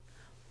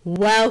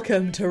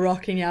Welcome to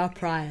Rocking Our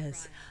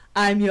Priors.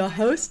 I'm your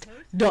host,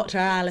 Dr.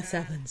 Alice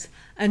Evans,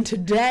 and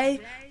today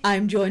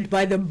I'm joined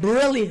by the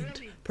brilliant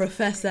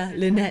Professor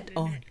Lynette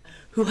On,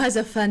 who has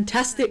a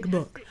fantastic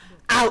book,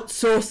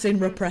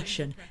 Outsourcing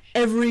Repression,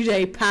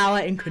 Everyday Power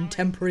in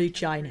Contemporary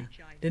China.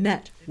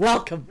 Lynette,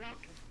 welcome.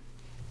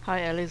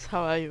 Hi Alice,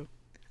 how are you?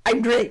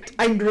 I'm great.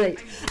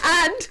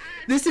 And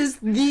this is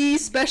the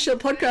special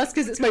podcast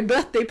because it's my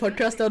birthday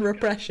podcast on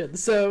repression.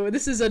 So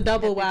this is a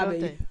double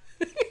whammy.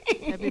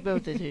 Happy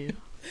birthday to you.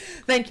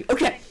 Thank you.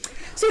 Okay,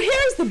 so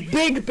here's the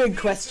big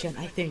question,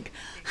 I think.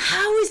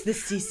 How is the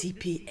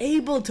CCP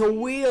able to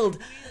wield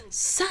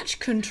such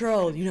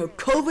control? You know,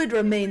 COVID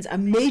remains a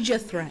major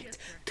threat.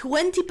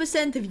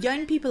 20% of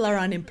young people are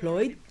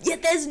unemployed,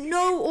 yet there's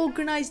no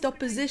organized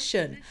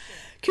opposition.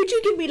 Could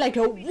you give me like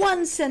a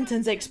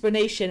one-sentence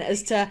explanation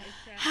as to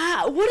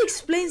what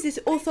explains this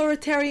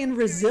authoritarian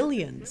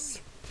resilience?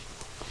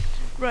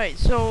 Right,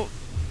 so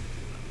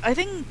I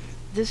think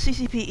the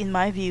CCP, in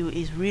my view,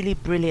 is really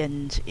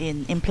brilliant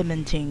in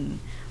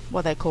implementing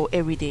what I call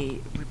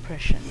everyday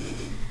repression.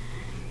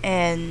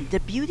 And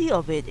the beauty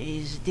of it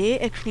is they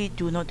actually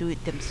do not do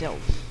it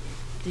themselves.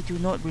 They do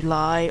not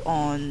rely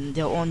on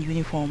their own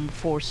uniformed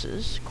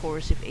forces,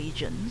 coercive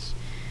agents,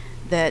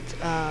 that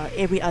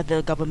every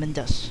other government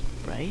does,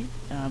 right?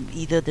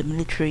 Either the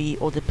military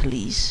or the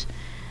police.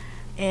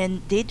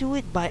 And they do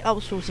it by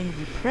outsourcing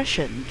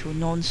repression to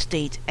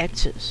non-state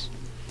actors.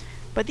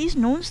 But these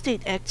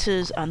non-state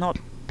actors are not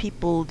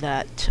people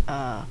that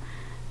are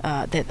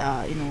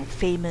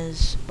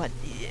famous, but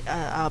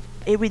are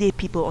everyday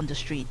people on the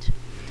street.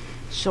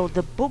 So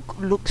the book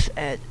looks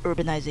at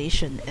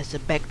urbanization as a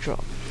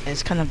backdrop,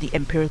 as kind of the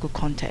empirical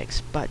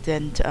context. But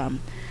then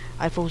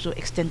I've also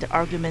extended the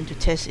argument to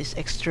test its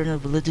external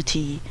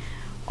validity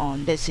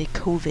on, let's say,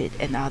 COVID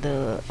and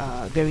other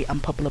very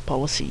unpopular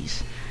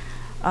policies.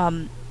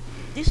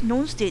 These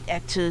non-state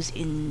actors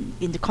in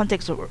the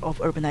context of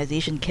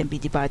urbanization can be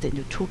divided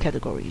into two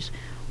categories.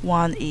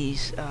 One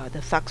is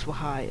the thugs for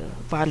hire,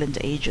 violent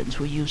agents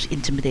who use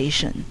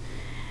intimidation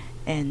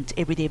and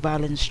everyday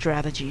violence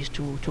strategies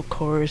to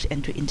coerce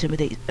and to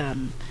intimidate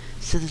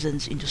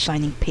citizens into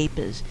signing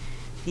papers.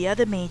 The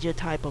other major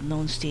type of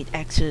non-state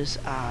actors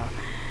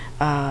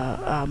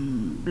are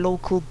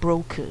local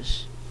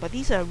brokers, but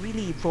these are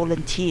really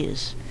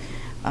volunteers.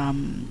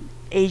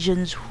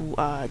 Agents who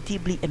are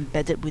deeply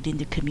embedded within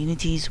the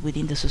communities,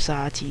 within the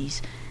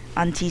societies,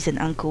 aunties and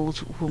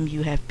uncles whom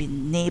you have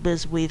been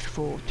neighbors with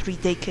for 3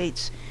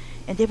 decades,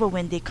 and therefore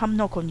when they come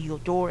knock on your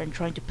door and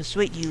trying to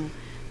persuade you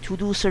to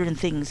do certain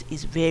things,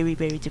 it's very,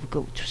 very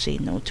difficult to say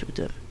no to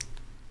them.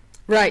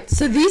 Right,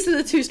 so these are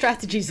the two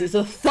strategies. There's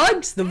the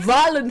thugs, the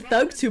violent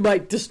thugs who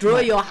might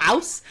destroy your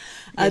house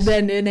and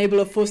then enable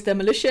a forced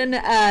demolition,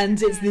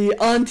 and it's the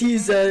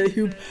aunties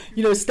who,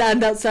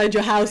 stand outside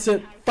your house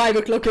at 5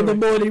 o'clock in the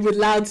morning with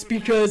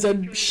loudspeakers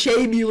and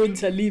shame you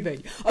into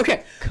leaving.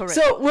 Okay,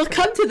 so we'll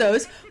come to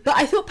those, but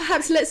I thought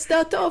perhaps let's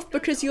start off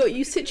because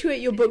you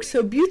situate your book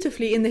so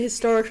beautifully in the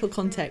historical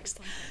context.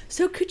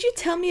 So could you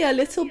tell me a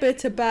little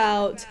bit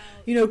about,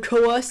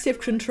 coercive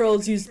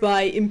controls used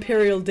by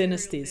imperial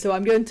dynasties? So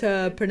I'm going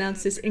to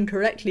pronounce this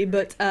incorrectly,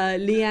 but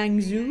Liang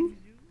Zhu?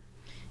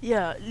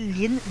 Yeah,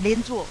 Lin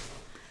Zuo.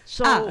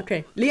 So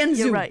okay. Lian Zhu.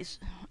 You're right.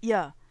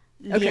 Yeah.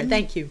 Okay,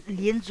 thank you.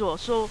 Lian Zuo.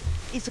 So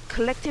it's a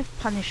collective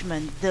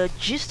punishment. The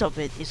gist of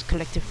it is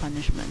collective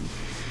punishment.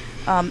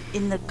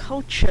 In the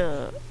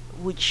culture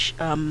which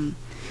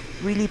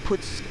really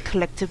puts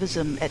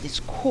collectivism at its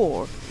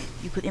core,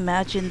 you could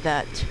imagine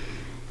that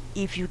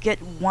if you get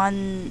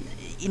one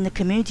in the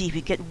community, if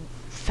you get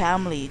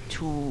family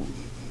to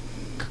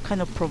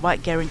kind of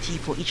provide guarantee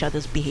for each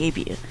other's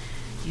behavior,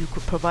 you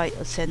could provide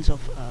a sense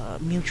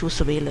of mutual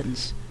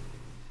surveillance.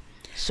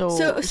 So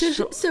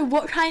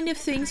what kind of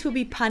things will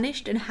be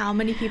punished, and how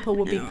many people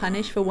will be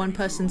punished for one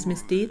person's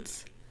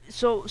misdeeds?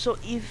 So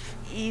if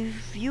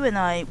you and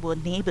I were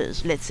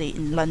neighbors, let's say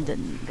in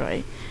London,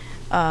 right?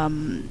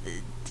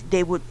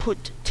 They would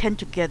put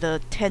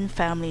 10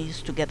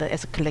 families together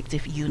as a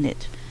collective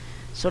unit.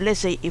 So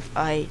let's say if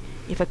I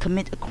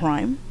commit a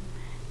crime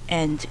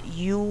and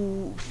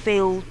you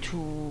fail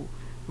to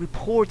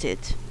report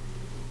it,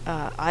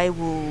 I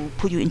will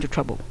put you into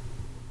trouble.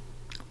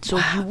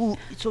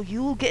 So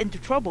you will get into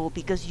trouble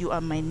because you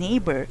are my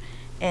neighbor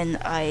and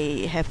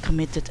I have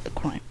committed a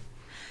crime.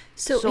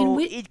 So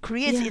it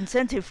creates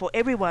incentive for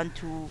everyone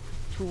to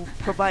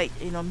provide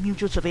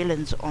mutual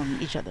surveillance on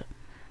each other.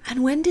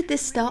 And when did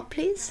this start,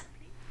 please?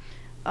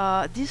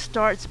 This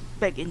starts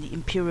back in the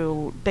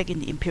imperial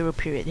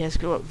period. It has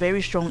got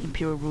very strong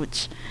imperial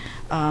roots.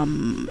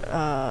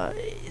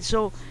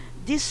 So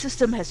this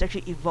system has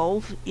actually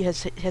evolved.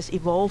 It has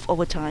evolved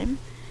over time,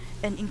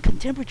 and in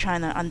contemporary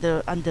China,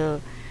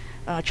 under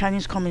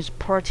Chinese Communist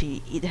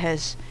Party, it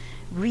has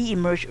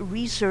re-emerged,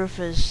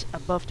 resurfaced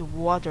above the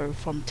water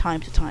from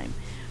time to time.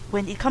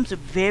 When it comes to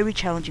very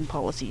challenging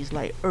policies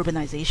like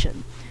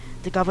urbanization,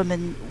 the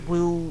government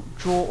will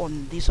draw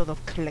on this sort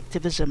of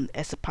collectivism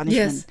as a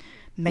punishment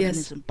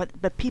mechanism.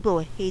 But people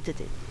hated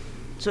it.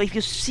 So if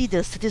you see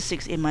the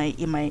statistics in my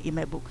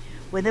book,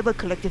 whenever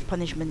collective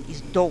punishment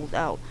is doled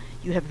out,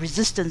 you have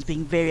resistance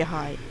being very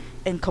high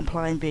and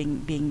compliance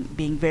being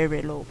very,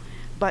 very low.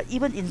 But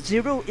even in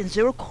zero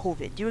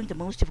COVID, during the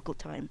most difficult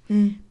time,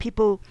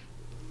 people,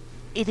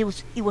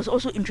 it was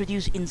also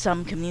introduced in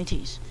some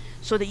communities,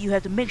 so that you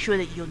have to make sure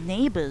that your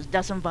neighbors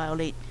doesn't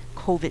violate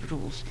COVID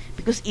rules,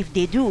 because if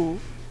they do,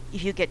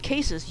 if you get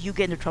cases, you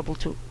get into trouble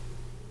too.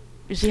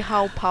 You see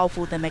how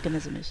powerful the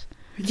mechanism is.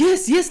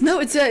 Yes, no,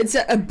 it's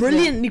a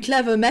brilliantly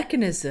clever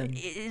mechanism.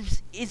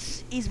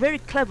 It's very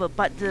clever,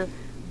 but the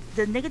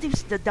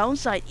negatives, the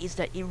downside is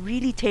that it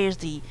really tears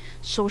the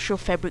social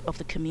fabric of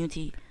the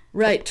community.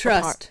 Right,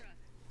 trust.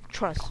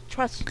 Trust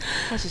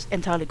is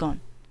entirely gone,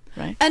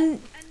 right? And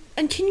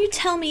can you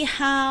tell me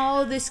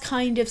how this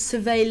kind of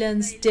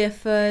surveillance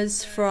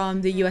differs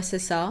from the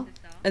USSR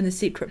and the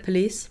secret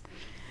police?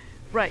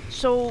 Right.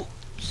 So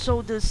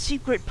the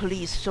secret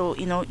police. So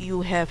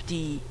you have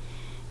the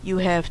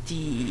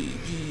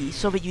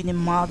Soviet Union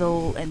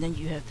model, and then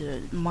you have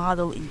the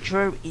model in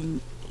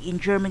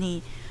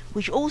Germany,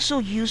 which also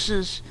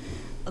uses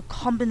a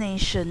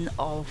combination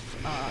of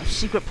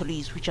secret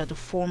police, which are the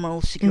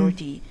formal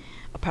security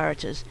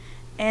apparatus,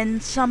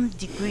 and some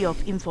degree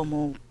of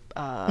informal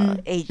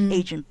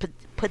agent,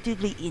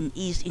 particularly in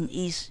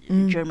East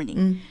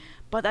Germany.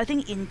 But I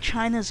think in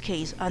China's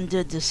case,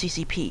 under the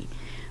CCP,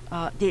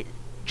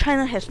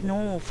 China has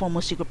no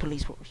formal secret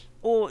police force,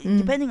 or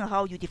depending on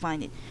how you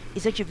define it,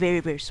 it's actually very,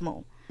 very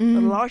small. A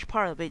large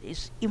part of it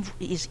is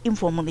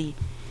informally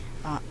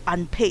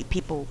unpaid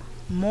people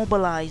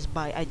mobilized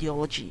by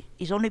ideology.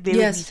 It's only very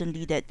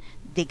recently that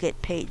they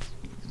get paid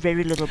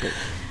very little bit.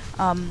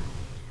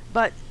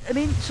 But I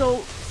mean,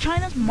 so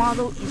China's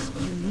model is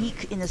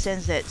unique in the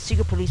sense that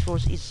secret police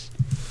force is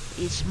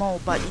small,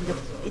 but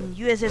in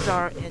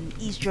USSR and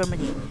East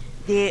Germany,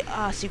 there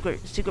are secret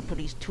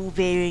police to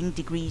varying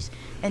degrees,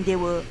 and there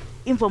were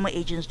informal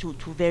agents to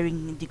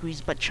varying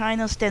degrees. But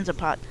China stands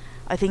apart,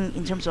 I think,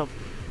 in terms of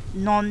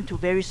non to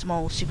very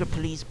small secret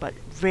police, but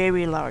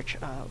very large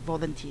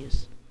volunteer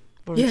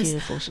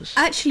forces.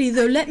 Actually,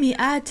 though, let me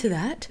add to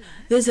that.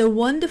 There's a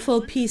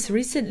wonderful piece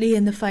recently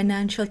in the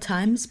Financial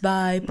Times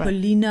by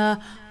Polina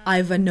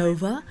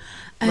Ivanova,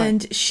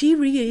 and she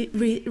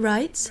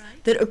writes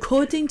that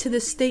according to the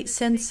state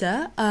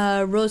censor,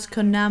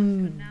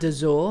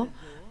 Roskomnadzor,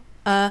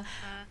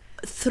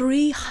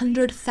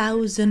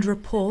 300,000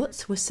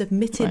 reports were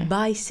submitted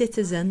by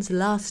citizens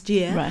last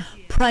year,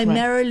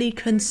 primarily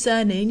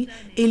concerning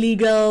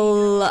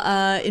illegal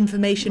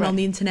information on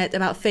the internet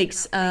about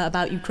fakes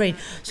about Ukraine.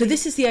 So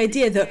this is the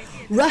idea that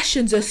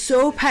Russians are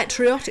so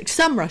patriotic,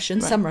 some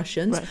Russians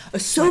are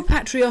so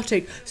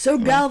patriotic, so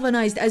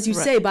galvanized, as you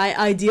say, by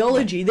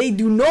ideology. They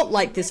do not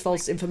like this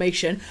false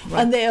information,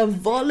 and they are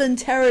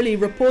voluntarily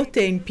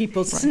reporting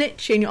people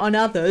snitching on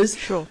others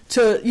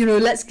to,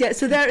 let's get,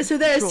 so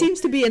there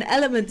seems to be an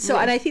element. So,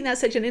 and I think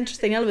that's such an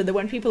interesting element, that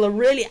when people are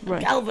really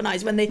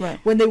galvanized, when they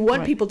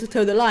want people to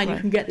toe the line, you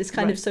can get this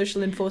kind of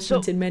social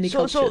enforcement in many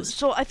cultures.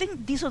 So I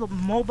think this sort of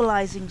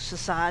mobilizing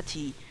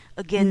society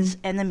against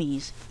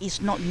enemies is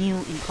not new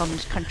in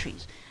communist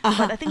countries.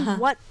 But I think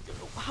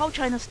how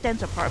China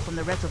stands apart from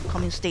the rest of the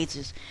communist states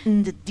is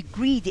the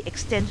degree, the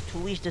extent to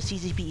which the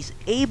CCP is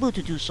able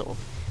to do so.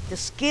 The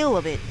scale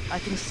of it, I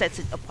think, sets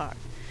it apart.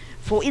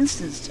 For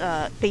instance,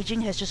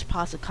 Beijing has just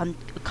passed a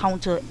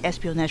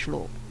counter-espionage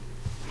law,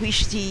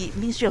 which the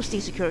Ministry of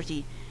State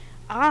Security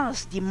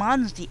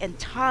demands the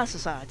entire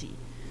society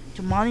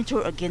to monitor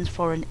against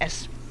foreign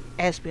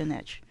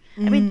espionage.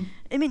 I mean,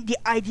 the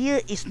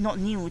idea is not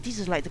new. This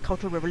is like the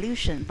Cultural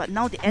Revolution, but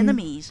now the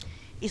enemies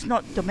is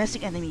not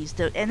domestic enemies.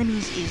 The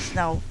enemies is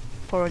now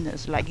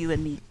foreigners like you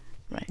and me,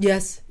 right?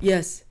 Yes.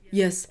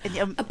 And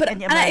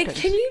the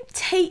Americans. Can you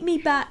take me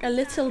back a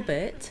little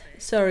bit?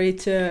 Sorry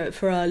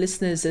for our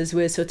listeners as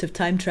we're sort of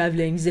time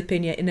traveling,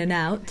 zipping it in and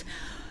out.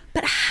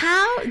 But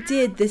how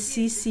did the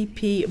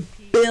CCP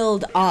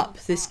build up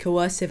this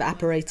coercive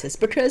apparatus?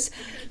 Because,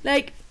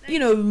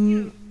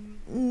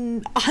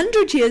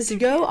 100 years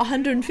ago,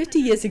 150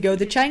 years ago,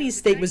 the Chinese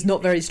state was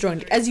not very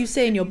strong. As you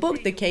say in your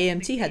book, the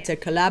KMT had to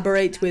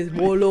collaborate with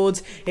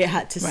warlords. It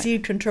had to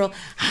seize control.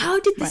 How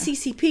did the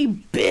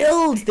CCP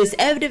build this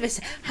evidence?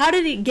 How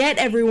did it get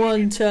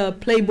everyone to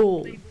play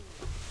ball?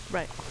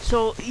 Right.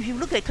 So if you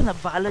look at kind of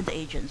violent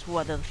agents, who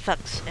are the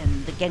thugs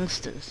and the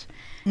gangsters,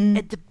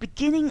 at the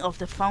beginning of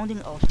the founding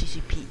of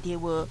CCP, they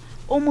were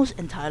almost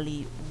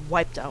entirely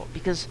wiped out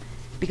because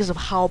of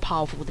how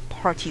powerful the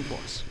party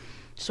was.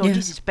 So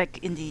this is back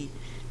in the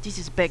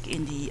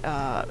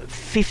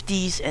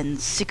 50s and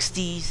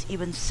 60s,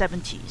 even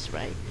 70s,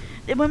 right?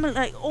 They were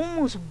like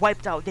almost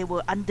wiped out. They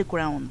were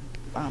underground,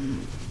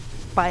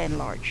 by and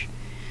large.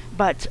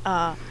 But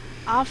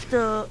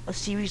after a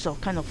series of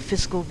kind of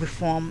fiscal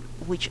reform,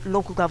 which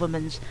local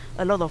governments,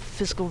 a lot of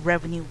fiscal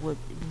revenue would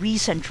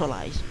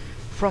re-centralize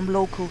from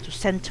local to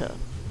center,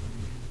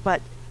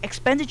 but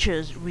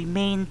expenditures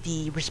remain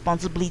the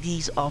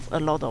responsibilities of a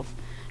lot of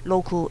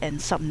local and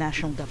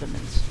subnational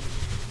governments.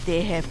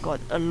 they have got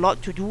a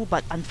lot to do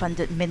but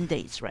unfunded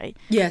mandates, right?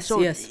 Yes,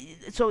 So yes.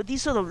 so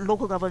these sort of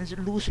local governments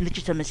lose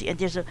legitimacy, and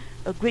there's a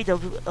great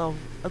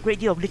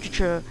deal of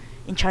literature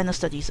in China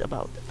studies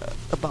about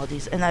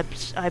this. And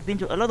I've been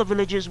to a lot of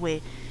villages where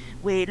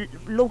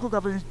local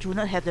governments do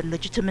not have the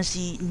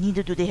legitimacy,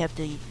 neither do they have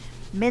the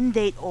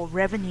mandate or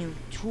revenue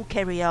to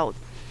carry out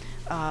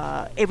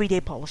everyday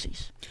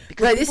policies.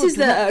 Because Right, this people is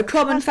do not the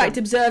common trust fact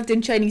them. observed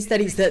in Chinese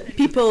studies, that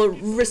people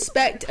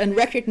respect and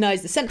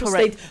recognize the central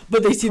Correct. state,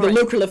 but they see Correct.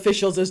 the local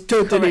officials as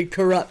totally Correct.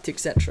 corrupt,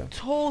 etc.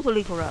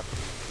 Totally corrupt.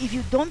 If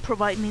you don't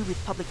provide me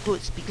with public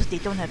goods because they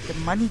don't have the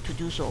money to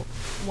do so,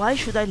 why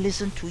should I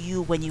listen to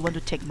you when you want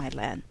to take my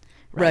land?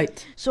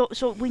 Right. So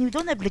when you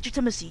don't have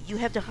legitimacy, you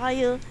have to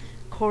hire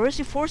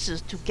coercive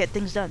forces to get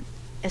things done.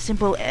 As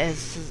simple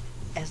as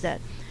that.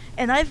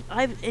 And I've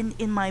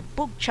in my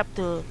book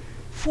chapter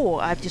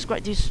 4, I've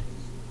described this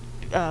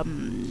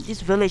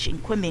village in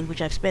Kunming,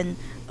 which I've spent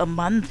a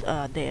month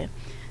there.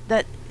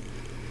 That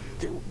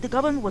the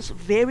government was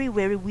very,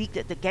 very weak.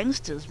 That the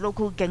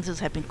local gangsters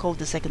have been called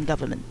the second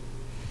government.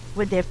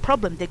 When they have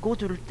problem, they go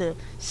to the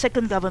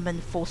second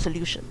government for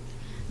solution.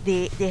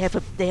 They have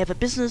a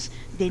business,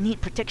 they need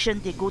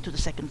protection, they go to the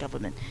second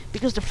government,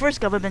 because the first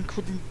government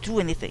couldn't do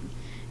anything.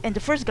 And the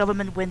first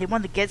government, when they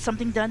want to get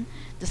something done,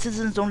 the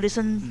citizens don't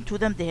listen to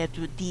them. They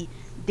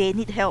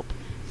need help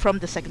from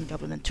the second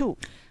government too,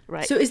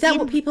 right? So is that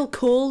what people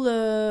call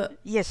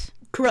Yes.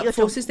 corrupt You're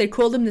forces? They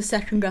call them the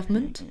second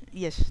government?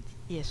 Yes,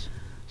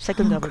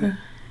 second Okay. government.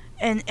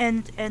 And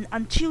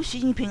until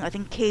Xi Jinping, I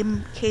think,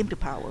 came to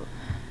power,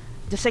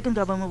 the second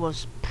government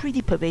was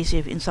pretty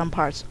pervasive in some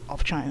parts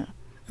of China,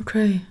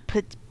 Okay.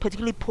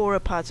 particularly poorer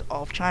parts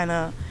of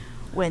China,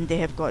 when they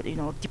have got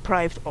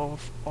deprived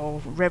of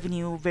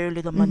revenue, very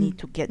little money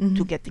to get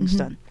things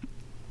done.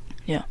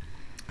 Yeah.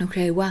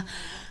 Okay, wow.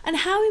 And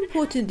how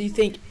important do you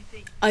think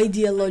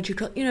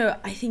ideological,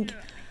 I think,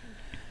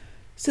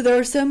 so there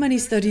are so many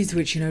studies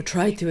which,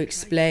 try to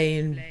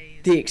explain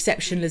the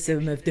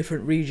exceptionalism of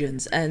different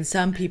regions, and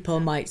some people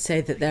might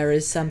say that there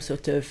is some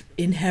sort of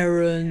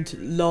inherent,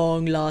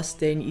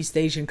 long-lasting East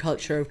Asian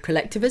culture of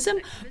collectivism,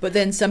 but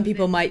then some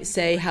people might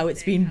say how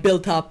it's been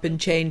built up and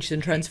changed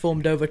and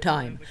transformed over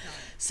time.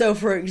 So,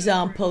 for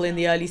example, in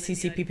the early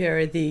CCP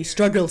period, the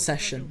struggle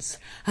sessions,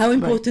 how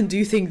important do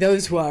you think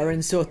those were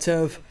in sort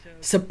of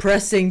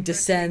suppressing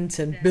dissent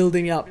and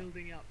building up,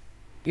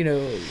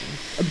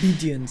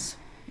 obedience?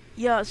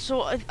 Yeah,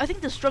 so I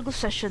think the struggle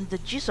session, the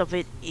gist of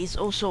it is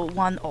also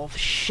one of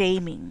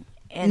shaming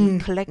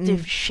and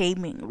collective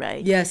shaming,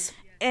 right? Yes.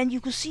 And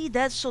you could see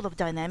that sort of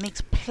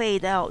dynamics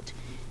played out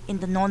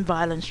in the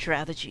non-violent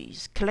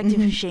strategies,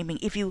 collective shaming.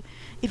 If you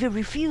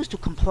refuse to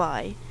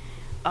comply,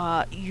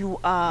 you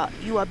are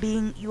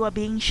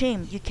being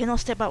shamed. You cannot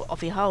step out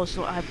of your house.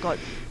 So I've got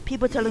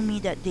people telling me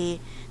that they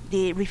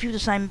refuse to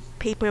sign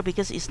paper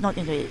because it's not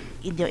in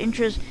their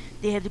interest.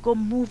 They have to go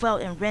move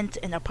out and rent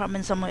an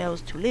apartment somewhere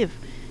else to live,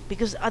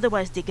 because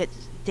otherwise they get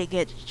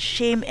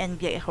shamed and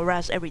get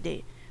harassed every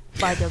day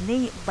by their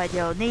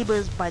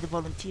neighbors, by the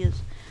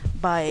volunteers,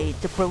 by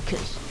the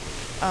brokers.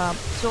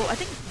 So I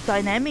think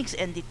dynamics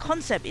and the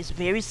concept is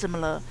very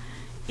similar,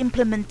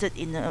 implemented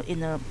in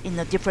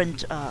a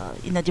different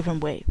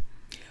way.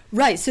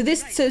 Right. So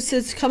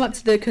to come up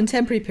to the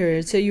contemporary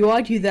period, so you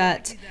argue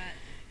that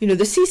the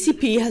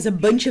CCP has a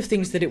bunch of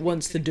things that it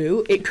wants to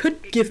do. It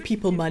could give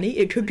people money.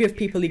 It could give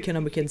people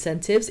economic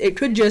incentives. It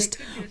could just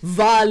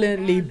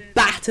violently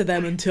batter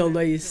them until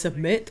they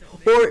submit.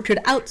 Or it could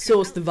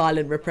outsource the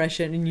violent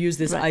repression and use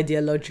this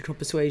ideological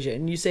persuasion.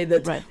 And you say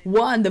that,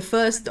 the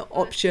first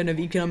option of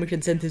economic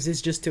incentives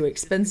is just too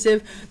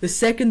expensive. The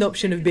second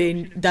option of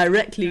being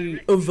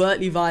directly,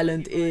 overtly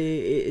violent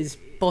is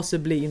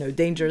possibly,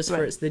 dangerous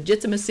for its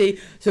legitimacy.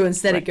 So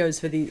instead it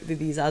goes for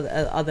these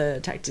other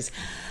tactics.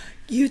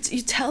 You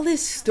tell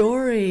this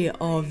story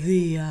of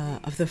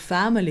the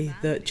family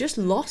that just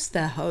lost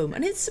their home,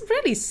 and it's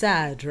really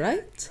sad,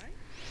 right?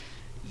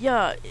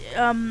 Yeah.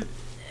 In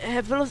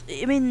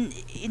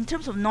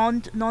terms of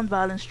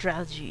non-violent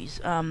strategies.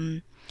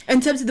 In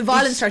terms of the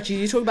violent strategy,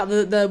 you talk about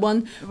the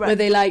one where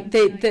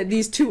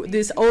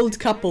this old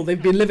couple,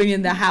 they've been living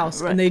in their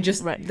house and they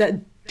just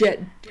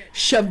get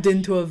shoved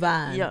into a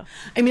van. Yeah.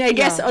 I mean, I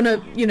guess on a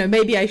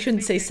maybe I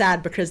shouldn't say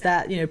sad, because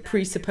that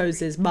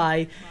presupposes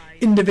my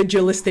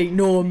individualistic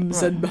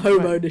norms and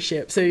home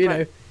ownership. So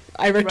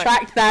I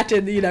retract that,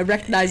 and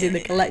recognizing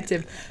the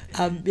collective.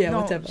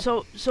 Whatever.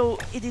 So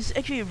it is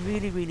actually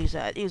really, really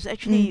sad. It was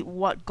actually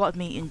what got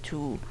me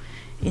into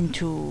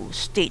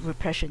state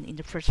repression in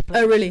the first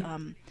place. Oh, really?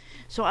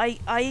 So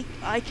I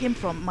came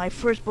from, my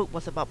first book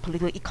was about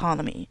political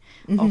economy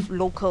of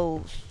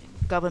local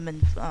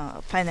government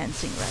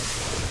financing, right?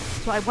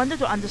 So I wanted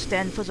to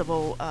understand, first of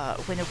all,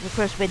 when we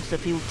first went to the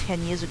field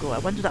 10 years ago, I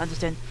wanted to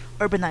understand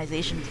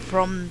urbanization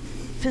from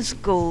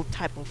fiscal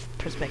type of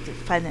perspective,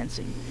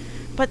 financing.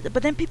 But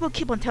then people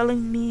keep on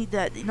telling me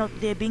that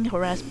they're being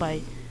harassed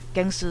by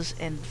gangsters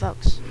and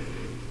thugs.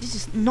 This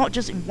is not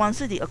just in one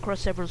city,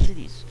 across several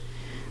cities.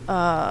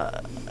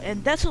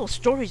 And that sort of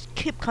stories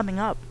keep coming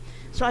up.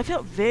 So I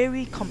felt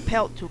very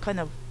compelled to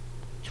kind of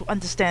to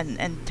understand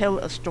and tell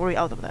a story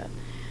out of that,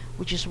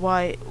 which is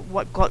why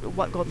what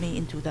got me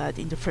into that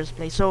in the first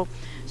place. So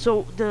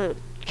the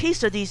case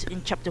studies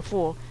in chapter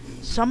 4,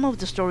 some of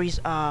the stories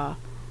are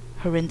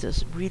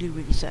horrendous, really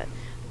really sad,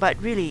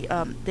 but really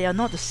they are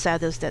not the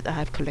saddest that I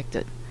have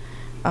collected.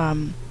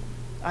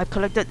 I've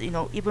collected,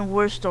 even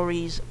worse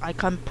stories. I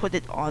can't put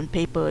it on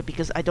paper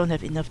because I don't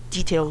have enough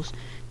details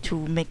to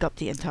make up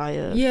the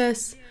entire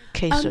Yes.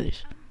 case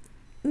studies.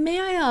 May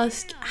I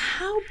ask,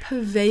 how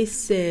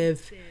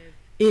pervasive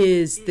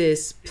is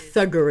this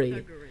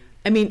thuggery?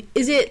 I mean,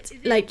 is it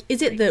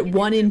that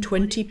 1 in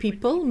 20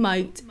 people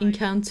might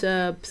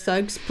encounter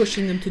thugs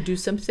pushing them to do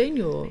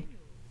something, or?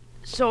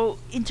 So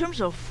in terms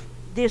of,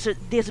 there's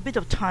a bit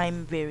of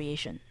time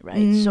variation,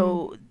 right?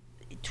 So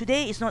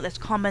today it's not as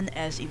common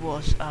as it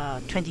was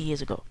 20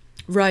 years ago.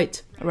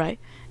 Right. Right.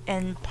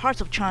 And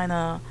parts of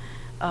China,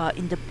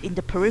 in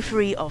the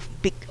periphery of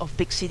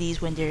big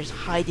cities, when there's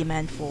high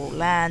demand for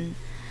land,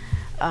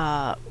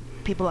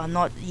 people are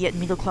not yet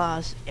middle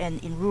class,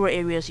 and in rural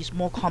areas it's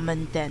more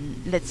common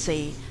than, let's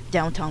say,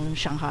 downtown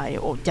Shanghai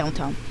or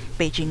downtown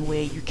Beijing,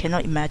 where you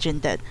cannot imagine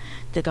that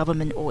the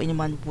government or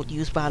anyone would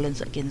use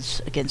violence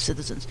against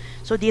citizens.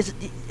 So there's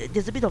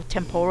a bit of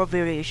temporal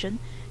variation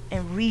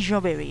and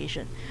regional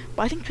variation.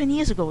 But I think 20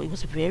 years ago it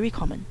was very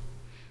common.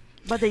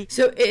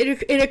 So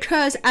it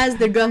occurs as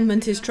the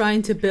government is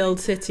trying to build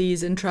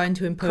cities and trying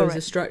to impose Correct.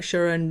 a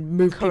structure and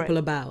move Correct. people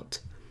about.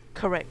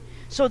 Correct.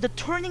 So the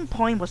turning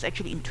point was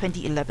actually in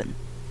 2011.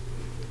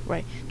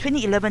 Right.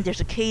 2011,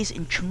 there's a case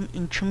in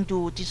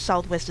Chengdu, these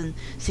southwestern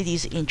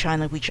cities in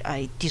China, which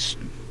I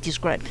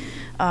described.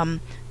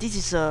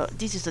 This is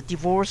a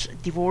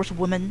divorced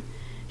woman.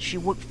 She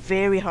worked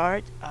very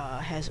hard.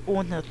 Has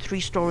owned a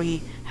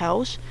 3-story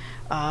house.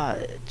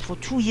 For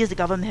 2 years, the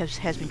government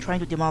has been trying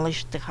to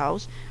demolish the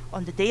house.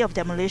 On the day of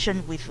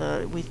demolition, with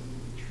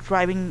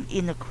driving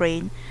in a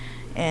crane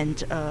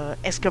and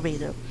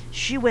excavator,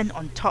 she went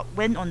on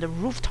the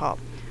rooftop,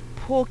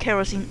 poured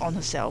kerosene on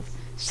herself,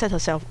 set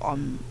herself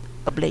on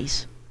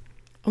ablaze.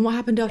 And what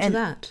happened after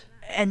that?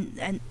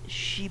 And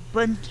she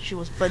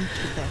was burnt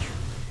to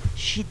death.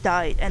 She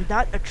died, and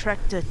that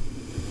attracted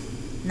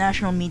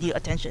national media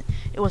attention.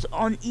 It was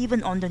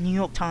even on the New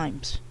York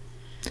Times.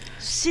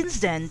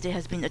 Since then, there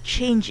has been a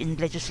change in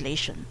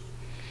legislation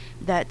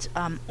that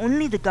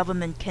only the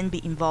government can be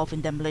involved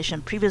in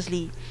demolition.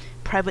 Previously,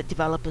 private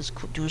developers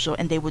could do so,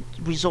 and they would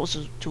resort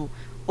to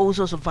all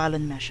sorts of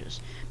violent measures.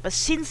 But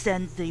since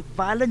then, the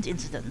violent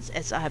incidents,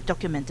 as I have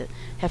documented,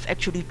 have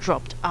actually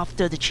dropped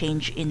after the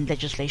change in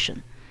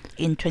legislation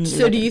in 2011.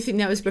 So do you think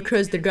that was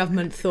because the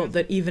government thought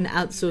that even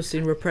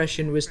outsourcing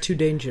repression was too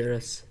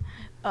dangerous?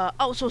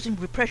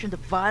 Outsourcing repression, the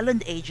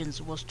violent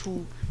agents, was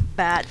too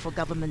bad for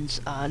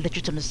government's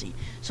legitimacy.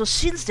 So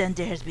since then,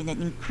 there has been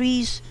an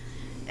increase,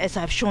 as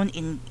I've shown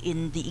in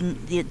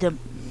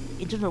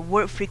terms of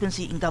word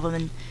frequency in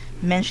government,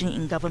 mentioning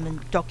in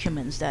government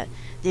documents, that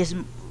there's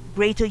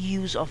greater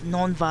use of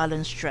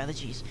non-violent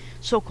strategies,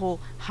 so-called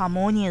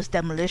harmonious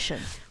demolition,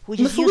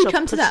 which is use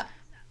of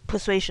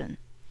persuasion.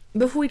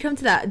 Before we come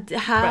to that,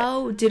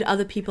 how did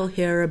other people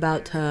hear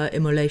about her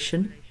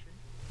immolation?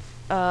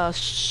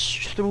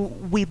 Through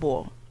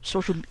Weibo,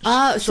 social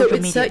so it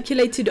media.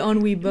 Circulated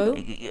on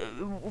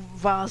Weibo?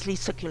 Vastly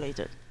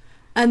circulated.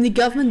 And the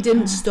government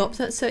didn't stop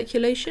that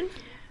circulation?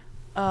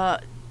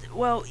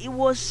 Well, it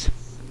was...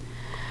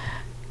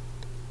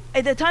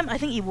 At the time, I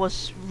think it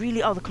was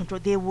really out of control.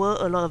 There were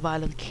a lot of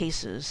violent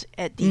cases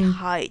at the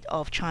height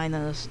of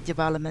China's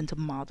developmental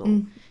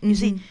model. You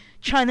see,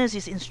 China's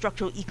is in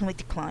structural economic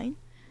decline,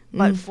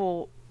 but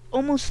for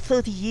almost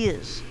 30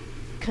 years,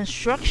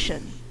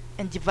 construction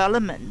and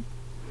development,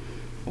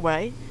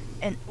 right,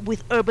 and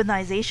with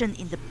urbanization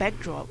in the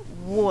backdrop,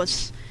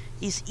 was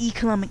its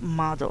economic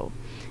model.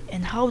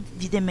 And how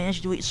did they manage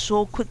to do it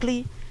so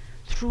quickly?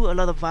 Through a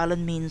lot of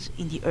violent means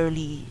in the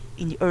early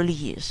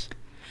years.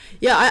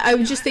 Yeah, I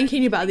was just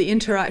thinking about the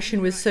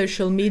interaction with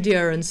social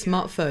media and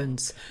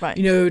smartphones. Right.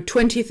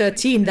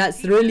 2013,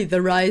 that's really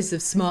the rise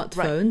of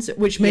smartphones,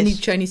 which many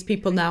Chinese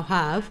people now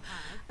have.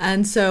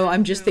 And so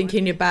I'm just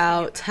thinking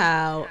about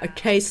how a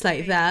case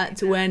like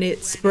that, when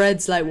it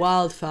spreads like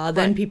wildfire,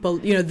 then people,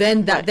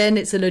 then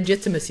it's a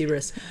legitimacy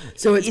risk.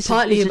 So it's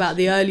partly about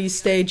the early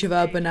stage of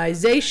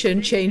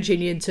urbanization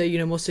changing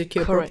into, more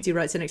secure property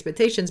rights and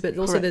expectations, but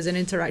also there's an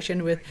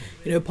interaction with,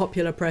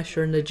 popular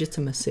pressure and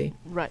legitimacy.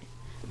 Right.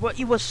 Well,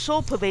 it was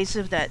so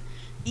pervasive that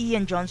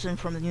Ian Johnson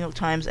from the New York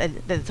Times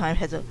at the time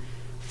had a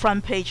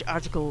front page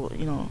article,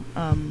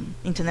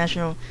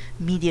 international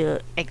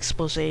media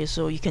expose,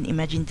 so you can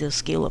imagine the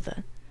scale of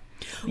that.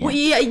 Yeah. Well,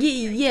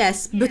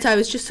 yes, but I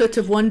was just sort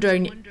of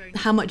wondering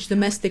how much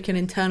domestic and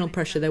internal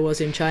pressure there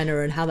was in China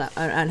and how that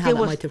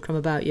might have come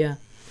about. Yeah,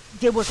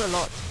 there was a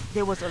lot.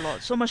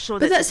 So much so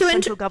that the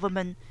central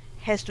government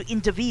has to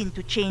intervene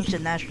to change the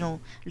national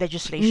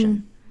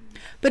legislation.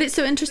 But it's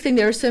so interesting.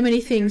 There are so many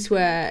things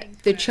where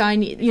the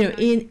Chinese,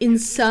 in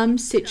some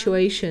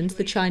situations,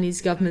 the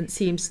Chinese government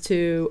seems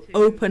to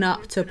open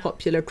up to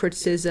popular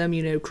criticism,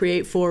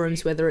 create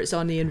forums, whether it's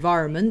on the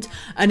environment.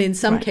 And in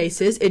some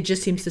cases, it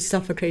just seems to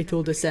suffocate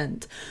all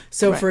dissent.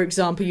 So, for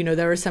example,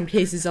 there are some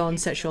cases on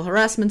sexual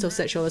harassment or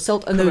sexual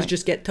assault, and those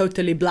just get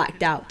totally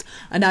blacked out.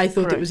 And I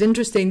thought it was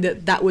interesting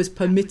that was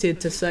permitted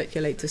to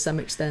circulate to some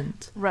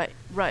extent. Right.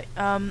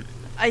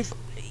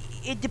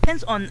 It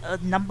depends on a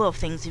number of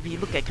things if you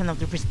look at kind of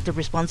the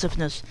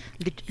responsiveness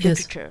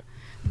literature.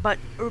 But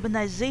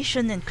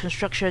urbanization and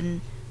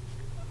construction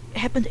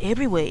happened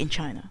everywhere in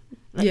China.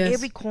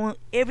 Every corner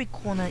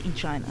in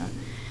China.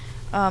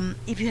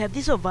 If you have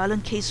these sort of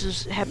violent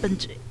cases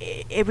happened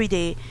every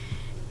day,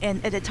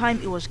 and at the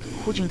time it was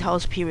Hu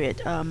Jintao's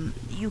period,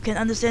 you can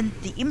understand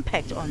the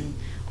impact on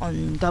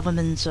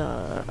government's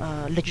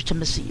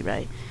legitimacy,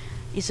 right?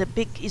 It's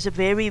a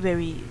very,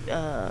 very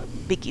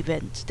big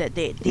event that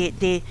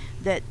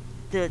that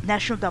the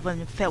national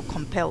government felt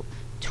compelled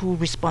to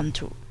respond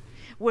to.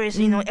 Whereas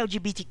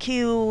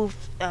LGBTQ,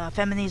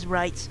 feminist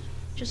rights,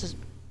 just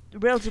a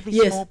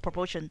relatively small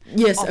proportion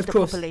of the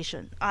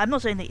population. I'm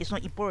not saying that it's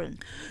not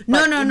important.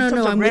 No. In terms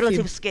of I'm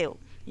relative scale,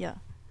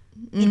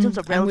 in terms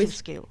of relative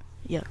scale,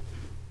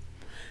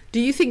 Do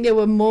you think there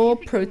were more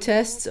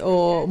protests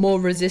or more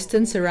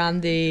resistance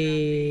around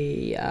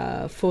the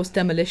forced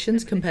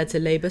demolitions compared to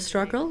labor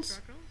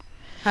struggles?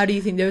 How do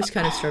you think those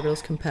kind of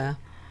struggles compare?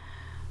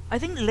 I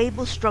think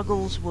labor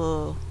struggles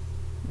were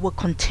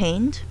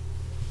contained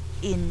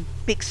in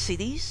big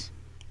cities.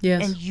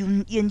 Yes. And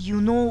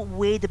you know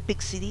where the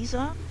big cities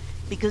are,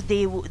 because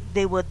they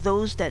were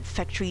those that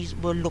factories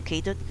were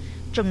located.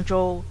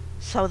 Zhengzhou,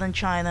 southern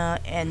China,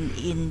 and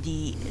in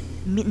the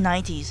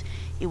mid-90s,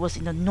 it was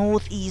in the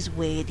northeast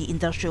where the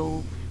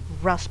industrial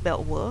Rust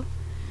Belt were.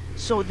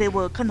 So there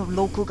were kind of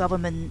local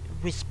government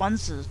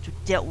responses to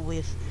deal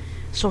with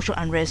social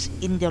unrest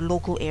in their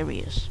local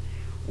areas.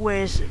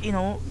 Whereas,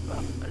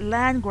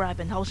 land grab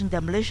and housing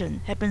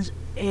demolition happens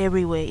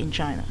everywhere in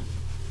China.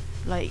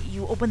 Like,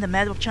 you open the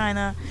map of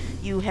China,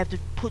 you have to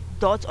put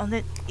dots on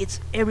it, it's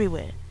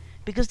everywhere.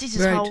 Because this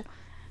is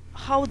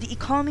how the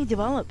economy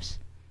develops.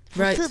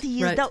 For 30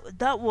 years,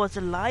 that was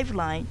the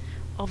lifeline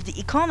of the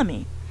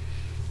economy.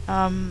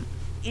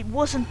 It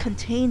wasn't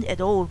contained at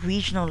all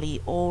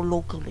regionally or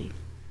locally.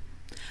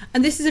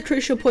 And this is a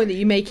crucial point that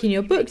you make in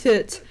your book,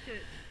 that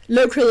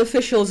local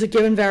officials are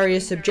given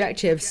various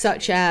objectives,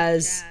 such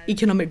as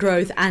economic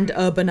growth and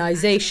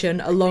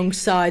urbanization,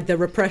 alongside the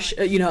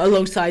repression,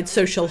 alongside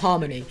social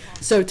harmony.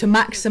 So to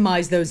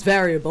maximize those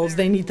variables,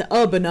 they need to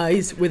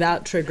urbanize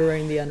without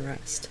triggering the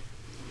unrest.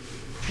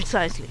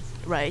 Precisely,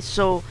 right.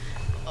 So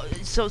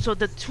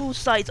the two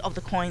sides of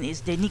the coin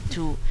is they need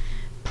to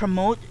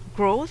promote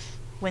growth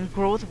when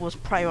growth was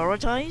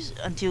prioritized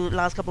until the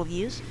last couple of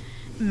years,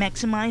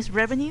 maximize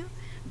revenue,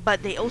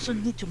 but they also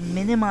need to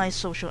minimize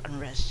social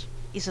unrest.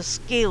 It's a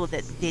scale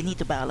that they need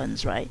to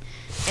balance, right?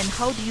 And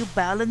how do you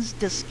balance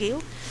the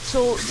scale?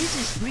 So this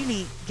is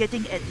really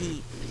getting at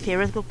the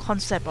theoretical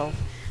concept of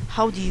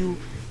how do you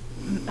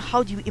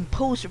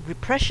impose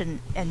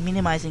repression and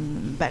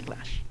minimizing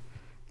backlash.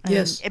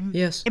 Yes.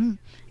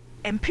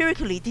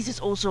 Empirically, this is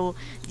also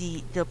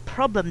the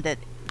problem that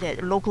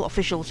local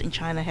officials in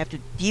China have to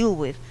deal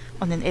with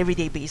on an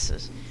everyday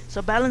basis.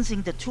 So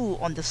balancing the two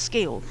on the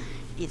scale,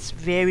 it's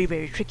very,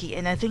 very tricky.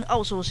 And I think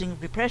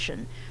outsourcing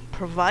repression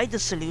provide the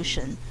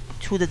solution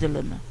to the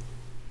dilemma.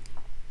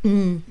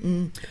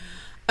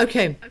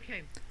 Okay.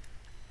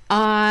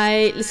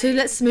 So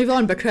let's move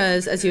on,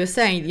 because as you were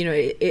saying,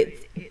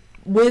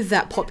 with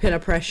that popular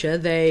pressure,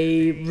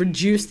 they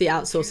reduce the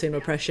outsourcing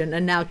repression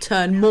and now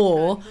turn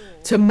more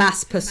to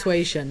mass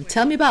persuasion.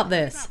 Tell me about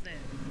this.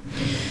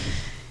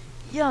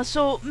 Yeah,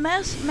 so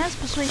mass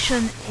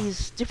persuasion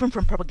is different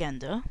from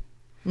propaganda,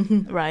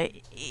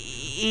 right?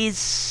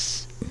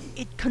 It's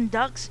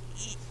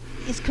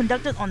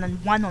conducted on a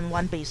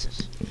one-on-one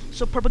basis.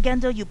 So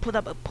propaganda, you put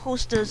up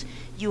posters,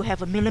 you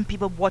have 1 million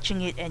people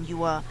watching it, and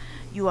you are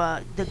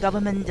the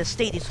government, the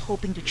state is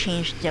hoping to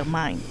change their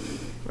mind,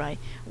 right?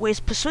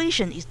 Whereas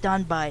persuasion is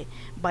done by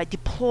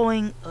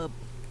deploying a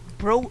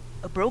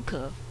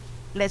broker,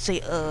 let's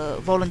say a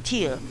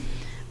volunteer,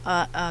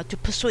 to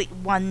persuade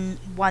one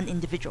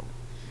individual.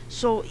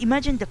 So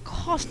imagine the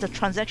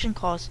transaction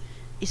cost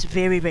is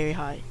very, very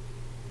high,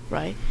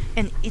 right?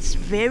 And it's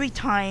very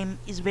time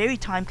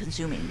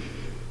consuming,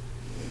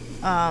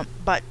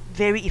 but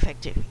very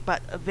effective,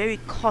 but a very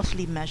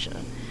costly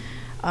measure.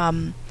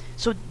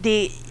 So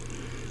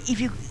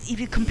if you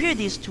compare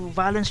this to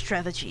violent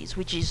strategies,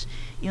 which is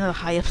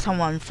hire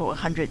someone for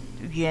 100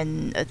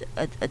 yuan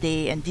a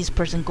day, and this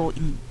person go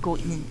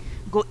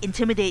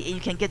intimidate, and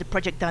you can get the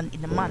project done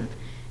in a month.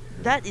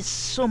 That is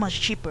so much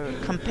cheaper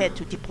compared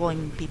to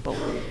deploying people.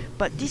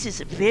 But this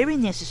is very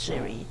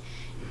necessary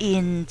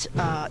in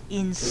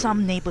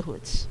some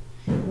neighborhoods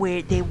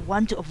where they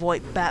want to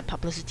avoid bad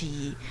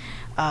publicity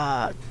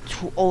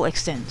to all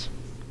extent.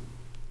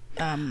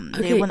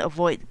 They want to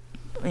avoid,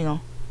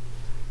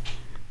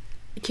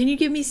 Can you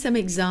give me some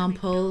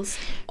examples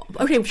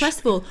okay, first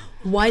of all,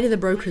 why do the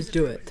brokers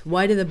do it?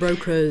 Why do the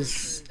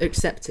brokers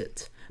accept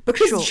it?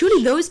 Because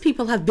surely those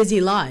people have busy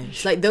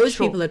lives. Like those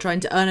people are trying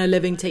to earn a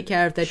living, take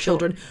care of their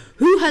children.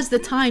 Who has the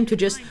time to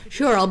just,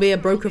 sure, I'll be a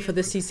broker for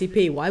the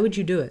CCP. Why would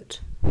you do it?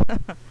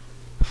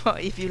 Well,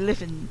 if you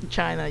live in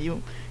China,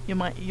 you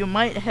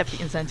might have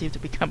the incentive to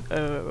become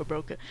a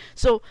broker.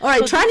 So all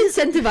right, try and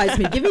incentivize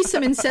me. Give me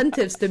some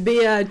incentives to be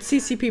a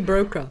CCP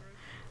broker.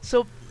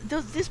 So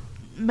this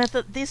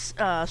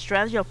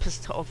strategy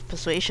of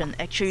persuasion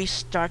actually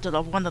started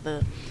off. One of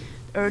the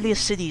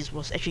earliest cities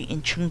was actually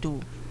in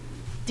Chengdu.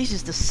 This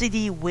is the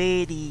city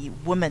where the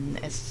women,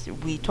 as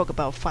we talked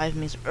about 5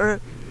 minutes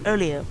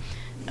earlier,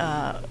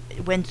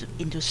 went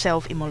into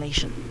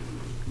self-immolation,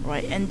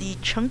 right? And the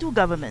Chengdu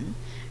government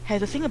had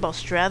to think about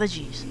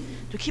strategies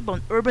to keep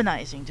on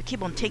urbanizing, to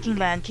keep on taking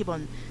land, keep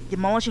on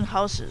demolishing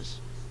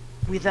houses,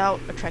 without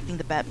attracting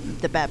the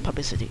bad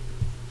publicity.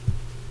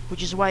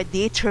 Which is why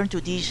they turn to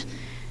these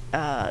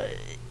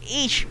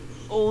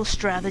age-old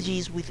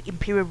strategies with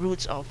imperial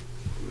roots of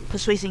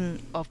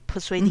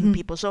persuading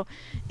people. So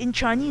in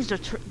Chinese,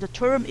 the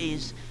term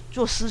is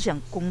做思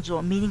想工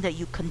作, meaning that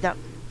you conduct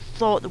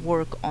thought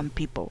work on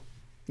people.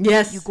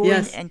 Yes, you go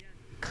in and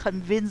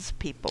convince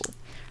people,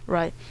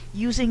 right?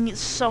 Using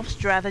soft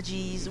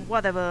strategies,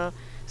 whatever,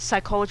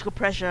 psychological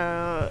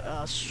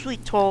pressure,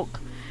 sweet talk,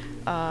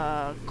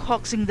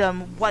 coaxing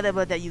them,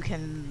 whatever that you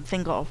can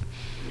think of.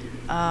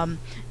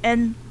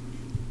 And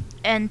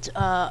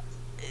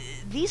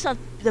these are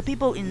the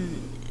people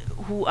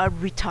who are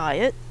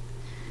retired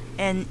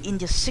and in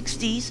their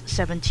 60s,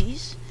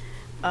 70s.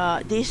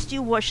 They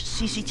still watch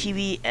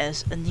CCTV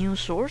as a news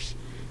source.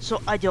 So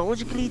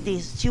ideologically, they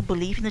still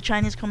believe in the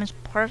Chinese Communist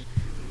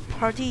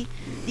Party.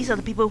 These are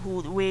the people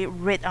who wear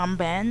red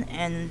armband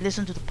and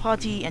listen to the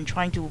party and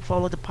trying to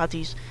follow the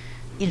party's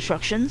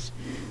instructions.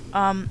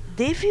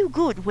 They feel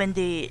good when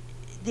they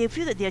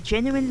feel that they are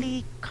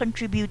genuinely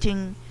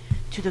contributing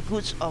to the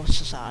goods of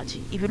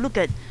society. If you look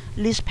at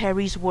Liz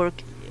Perry's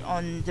work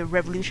on the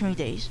revolutionary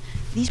days,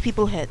 these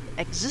people had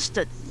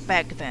existed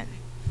back then.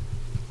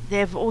 They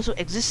have also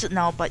existed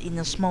now, but in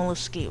a smaller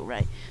scale,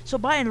 right? So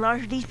by and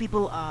large, these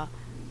people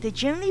they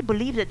generally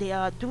believe that they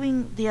are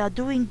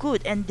doing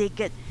good, and they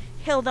get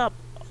held up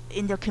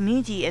in their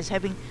community as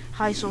having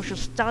high social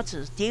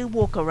status. They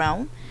walk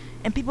around,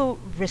 and people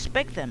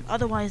respect them.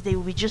 Otherwise, they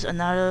will be just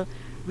another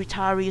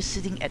retiree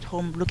sitting at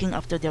home looking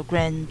after their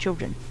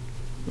grandchildren,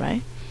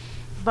 right?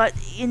 But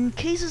in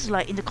cases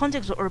like in the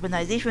context of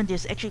urbanization,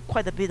 there's actually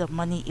quite a bit of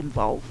money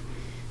involved.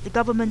 The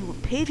government will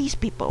pay these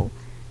people,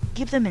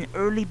 give them an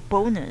early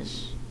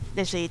bonus,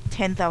 let's say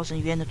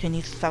 10,000 yuan or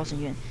 20,000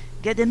 yuan,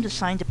 get them to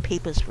sign the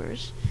papers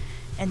first,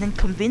 and then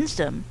convince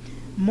them,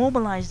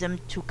 mobilize them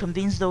to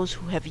convince those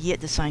who have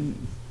yet to sign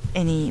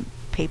any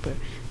paper.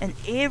 And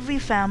every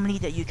family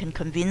that you can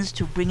convince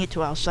to bring it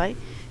to our site,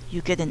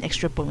 you get an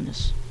extra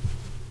bonus.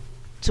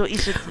 So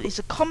it's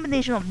a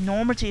combination of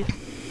normative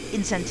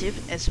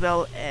incentive as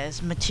well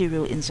as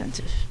material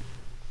incentive.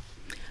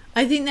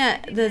 I think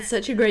that that's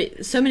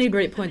so many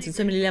great points and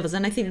so many levels,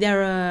 and I think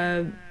there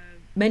are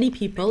many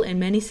people in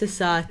many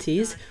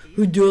societies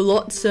who do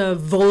lots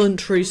of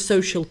voluntary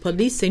social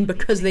policing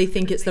because they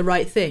think it's the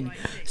right thing.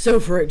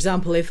 So, for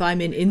example, if I'm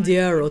in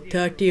India or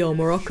Turkey or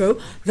Morocco,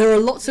 there are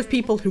lots of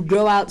people who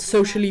go out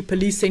socially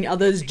policing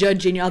others,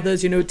 judging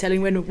others,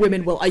 telling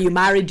women, well, are you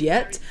married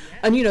yet?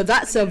 And,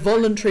 that's a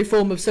voluntary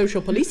form of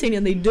social policing,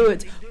 and they do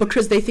it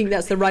because they think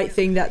that's the right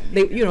thing. That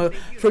they,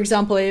 for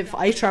example, if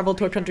I travel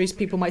to a country,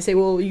 people might say,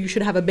 well, you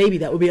should have a baby.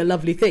 That would be a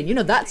lovely thing.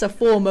 That's a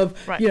form of,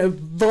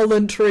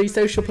 voluntary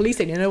social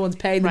policing, and no one's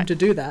paying them to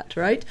do that,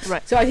 right?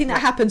 Right. So I think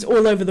that happens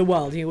all over the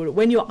world.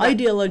 When you're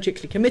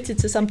ideologically committed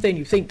to something,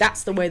 you think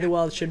that's the way the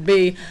world should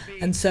be,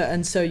 and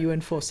so you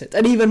enforce it.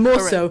 And even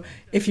more so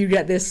if you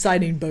get this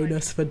signing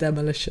bonus for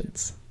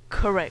demolitions.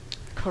 Correct.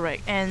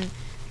 And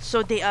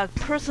so they are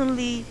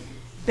personally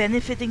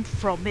benefiting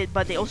from it,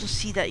 but they also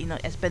see that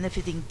as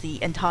benefiting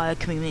the entire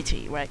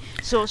community, right?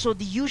 So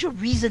the usual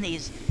reason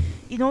is,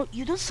 you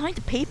don't sign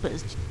the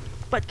papers,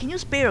 but can you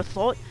spare a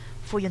thought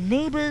for your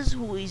neighbors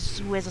who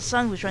has a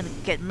son who's trying to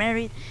get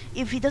married?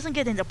 If he doesn't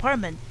get an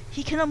apartment,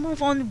 he cannot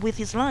move on with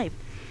his life,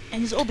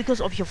 and it's all because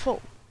of your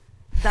fault.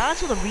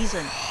 That's the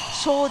reason.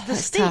 So the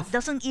state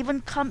doesn't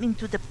even come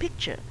into the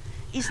picture.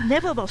 It's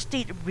never about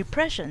state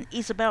repression.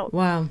 It's about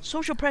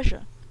social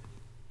pressure.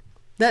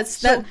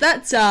 That's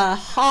a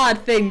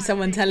hard thing,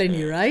 someone telling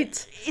you,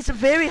 right? It's a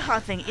very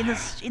hard thing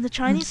in the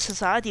Chinese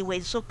society where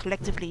it's so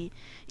collectively,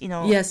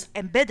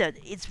 embedded.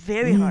 It's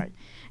very hard.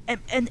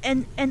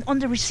 And on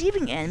the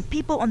receiving end,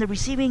 people on the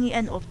receiving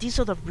end of this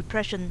sort of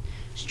repression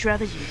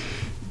strategies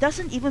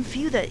doesn't even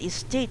feel that it's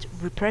state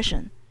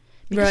repression,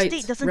 because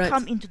state doesn't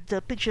come into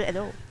the picture at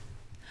all.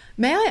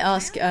 May I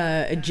ask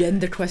a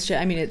gender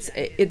question? I mean,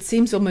 it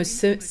seems almost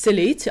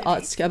silly to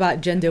ask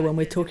about gender when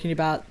we're talking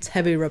about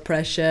heavy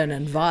repression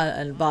and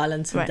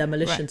violence and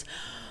demolitions.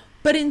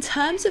 But in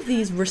terms of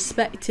these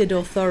respected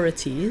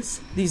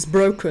authorities, these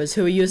brokers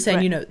who you're saying,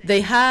 Right. you know,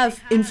 they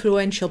have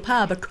influential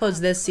power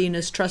because they're seen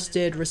as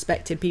trusted,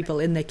 respected people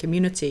in their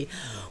community.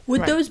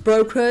 Would Right. those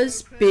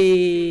brokers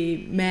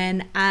be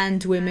men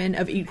and women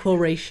of equal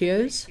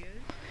ratios?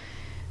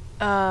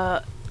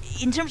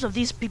 In terms of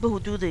these people who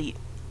do the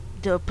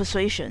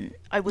persuasion,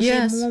 I would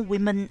Yes. say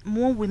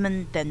more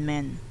women than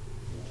men.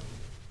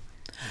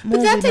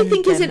 But that, I women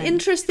think, is than an men.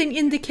 interesting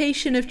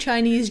indication of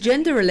Chinese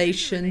gender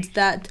relations,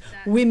 that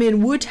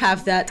women would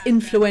have that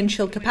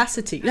influential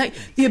capacity. Like,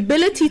 the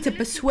ability to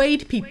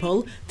persuade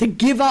people to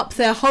give up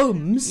their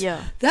homes,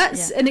 Yeah,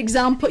 that's yeah. an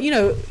example, you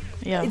know,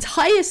 Yeah. it's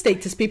higher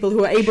status people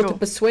who are able to Sure.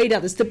 persuade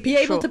others, to be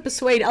able Sure. to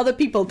persuade other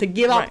people to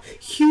give up Right.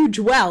 huge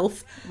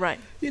wealth. Right.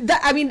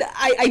 That, I mean,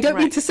 I don't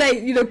mean Right. to say,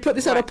 you know, put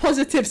this on a Right.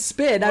 positive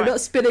spin. I'm Right. not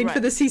spinning for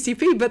Right. the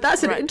CCP, but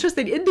that's an Right.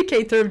 interesting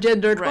indicator of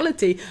gender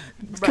equality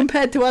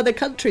compared to other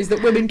countries,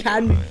 that women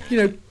can, you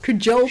know,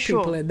 cajole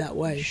people in that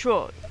way.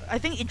 Sure. I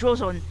think it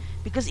draws on,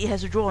 because it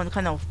has to draw on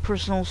kind of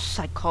personal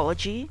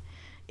psychology.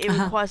 It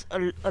Uh-huh. requires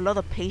a lot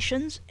of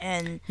patience,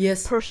 and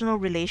Yes. personal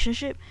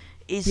relationship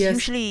is Yes.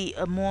 usually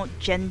a more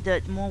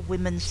gendered, more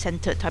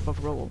women-centered type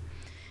of role.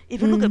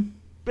 If you look Mm.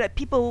 at like,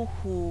 people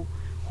who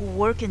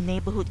work in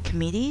neighborhood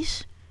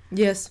committees,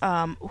 Yes.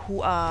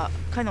 who are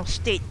kind of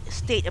state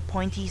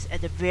appointees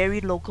at a very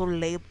local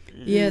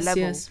Yes,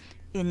 level yes.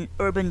 in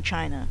urban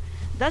China.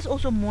 That's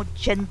also more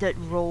gendered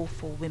role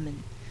for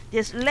women.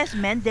 There's less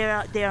men. There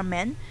are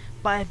men,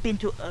 but I've been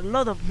to a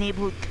lot of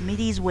neighborhood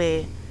committees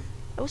where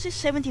I would say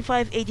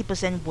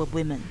 75-80% were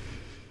women.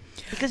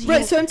 Because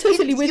Right, so I'm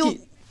totally with you.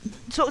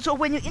 So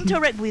when you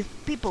interact with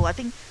people, I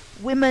think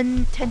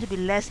women tend to be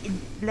less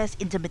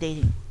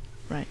intimidating,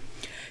 right?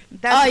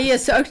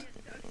 Yes. So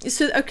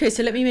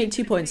let me make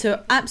 2 points.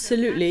 So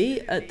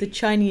absolutely, at the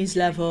Chinese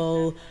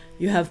level,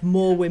 you have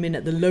more women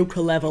at the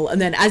local level,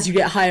 and then as you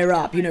get higher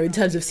up, you know, in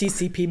terms of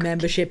CCP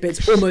membership,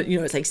 it's almost, you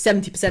know, it's like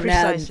 70%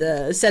 male. And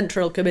the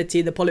Central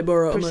Committee, the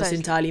Politburo, almost Precisely.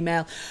 entirely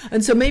male.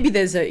 And so maybe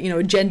there's a, you know,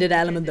 a gendered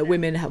element that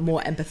women have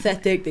more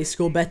empathetic, they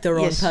score better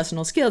on Yes.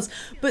 personal skills.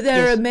 But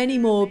there Yes. are many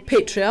more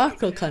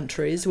patriarchal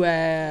countries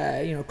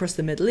where, you know, across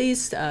the Middle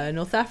East,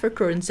 North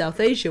Africa, and South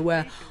Asia,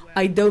 where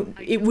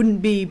it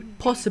wouldn't be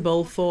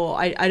possible for,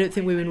 I don't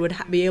think women would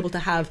be able to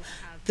have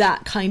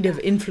that kind of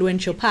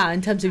influential power in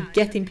terms of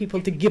getting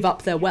people to give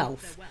up their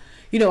wealth.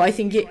 You know, I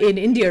think in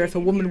India, if a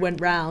woman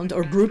went round,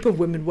 or a group of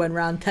women went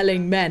round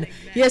telling men,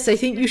 yes, I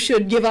think you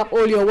should give up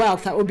all your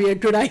wealth, that would be a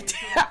good idea.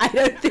 I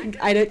don't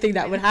think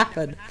that would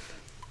happen.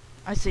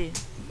 I see,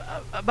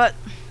 but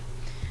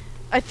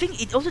I think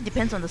it also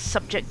depends on the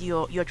subject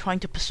you're trying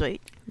to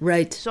persuade.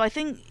 Right. So I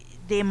think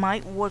they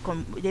might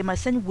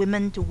send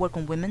women to work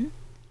on women.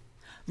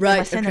 They Right.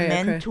 might send Okay.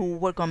 men Okay. to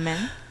work on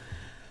men.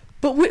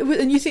 But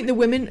and you think the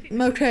women?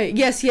 Okay.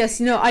 Yes. Yes.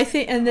 No. I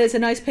think, and there's a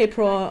nice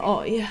paper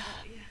on. Yeah.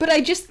 But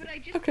I just.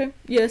 Okay.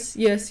 Yes.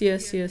 Yes.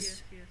 Yes.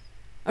 Yes.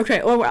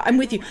 Okay. Well, I'm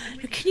with you.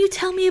 Can you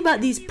tell me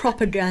about these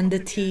propaganda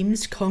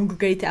teams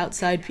congregate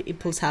outside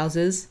people's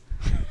houses?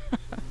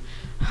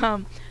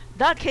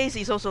 That case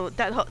is also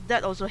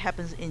that also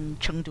happens in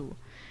Chengdu.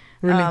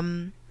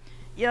 Really?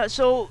 Yeah.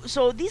 So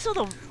these sort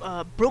of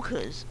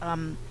brokers,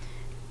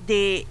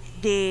 they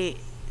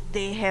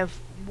have,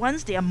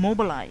 once they are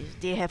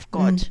mobilized, they have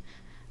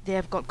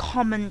got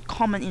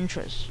common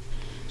interests.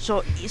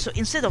 So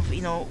instead of,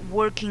 you know,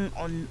 working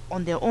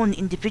on their own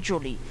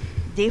individually,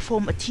 they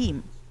form a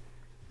team.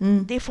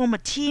 They form a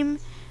team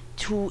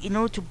to, you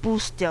know, to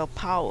boost their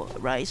power,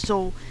 right?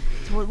 So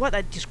what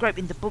I described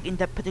in the book, in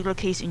that particular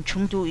case in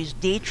Chengdu, is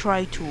they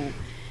try to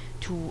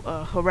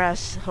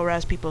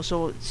harass people.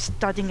 So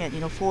starting at, you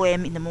know, 4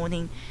 a.m. in the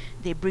morning,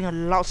 they bring a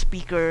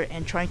loudspeaker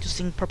and trying to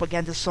sing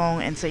propaganda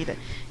song and say that,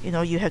 you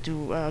know, you have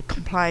to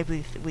comply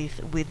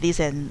with this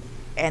and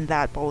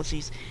that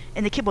policies,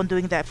 and they keep on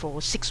doing that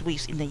for 6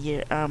 weeks in a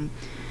year,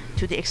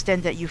 to the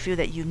extent that you feel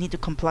that you need to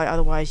comply,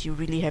 otherwise you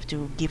really have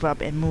to give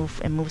up and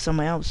move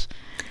somewhere else.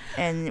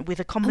 And with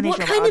a And combination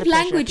what kind other of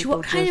language, people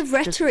what kind of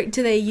just- rhetoric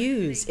do they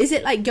use? Is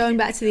it like going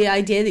back to the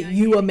idea that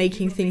you are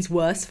making things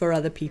worse for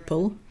other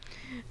people?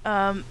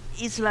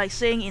 It's like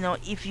saying, you know,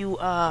 if you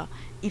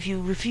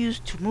refuse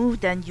to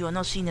move, then you are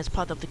not seen as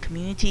part of the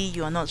community.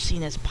 You are not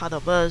seen as part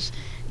of us.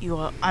 You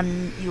are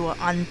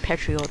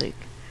unpatriotic.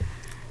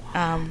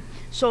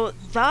 So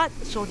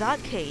that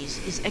case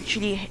is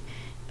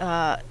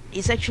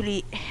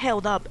actually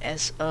held up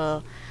as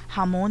a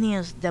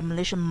harmonious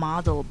demolition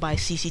model by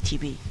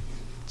CCTV.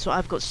 So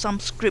I've got some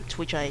script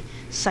which I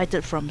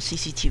cited from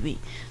CCTV.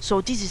 So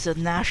this is a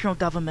national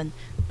government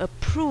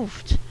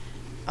approved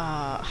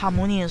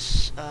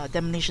harmonious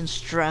demolition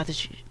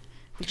strategy,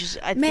 which is,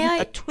 I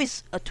think, a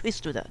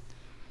twist to that.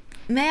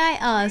 May I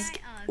ask,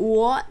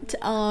 what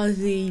are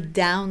the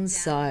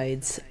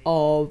downsides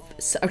of...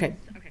 Okay.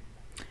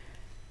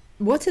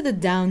 What are the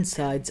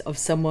downsides of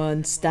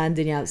someone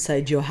standing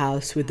outside your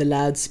house with the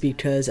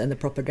loudspeakers and the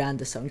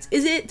propaganda songs?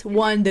 Is it,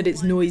 one, that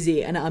it's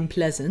noisy and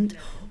unpleasant,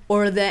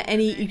 or are there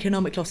any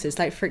economic losses?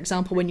 Like, for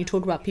example, when you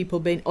talk about people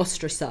being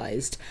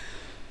ostracized,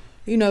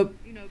 you know,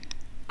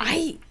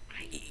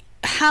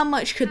 how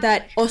much could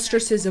that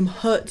ostracism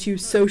hurt you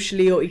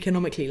socially or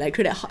economically? Like,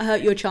 could it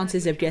hurt your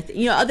chances of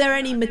getting, are there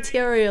any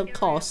material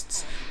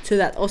costs to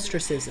that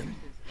ostracism?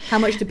 How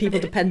much do people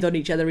depend on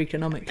each other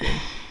economically?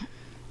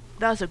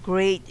 That's a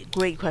great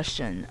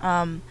question.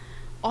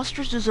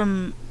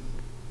 Ostracism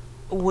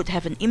would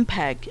have an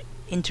impact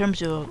in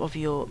terms of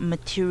your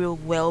material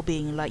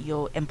well-being, like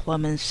your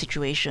employment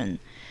situation,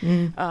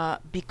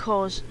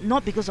 because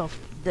not because of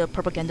the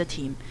propaganda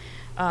team.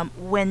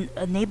 When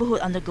a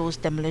neighborhood undergoes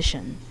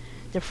demolition,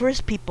 the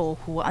first people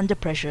who were under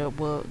pressure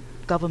were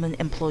government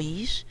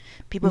employees,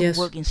 people who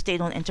work in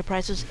state-owned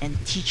enterprises,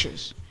 and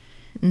teachers,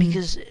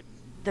 because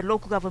the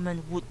local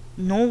government would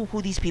know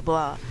who these people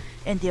are,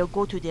 and they'll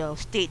go to their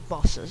state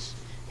bosses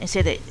and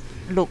say that,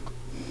 look,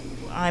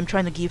 I'm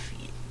trying to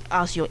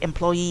ask your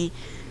employee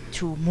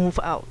to move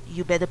out.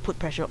 You better put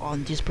pressure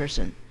on this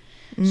person.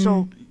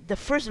 So the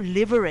first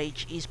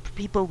leverage is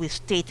people with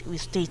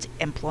state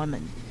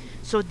employment.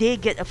 So they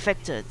get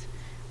affected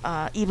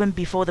even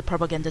before the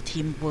propaganda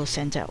team was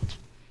sent out.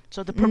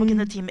 So the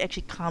propaganda team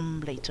actually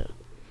come later.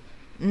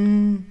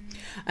 And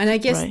I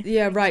guess,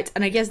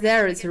 and I guess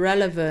there it's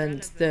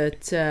relevant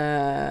that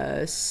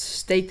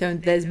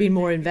state-owned, there's been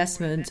more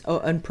investment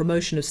and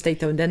promotion of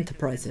state-owned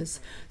enterprises.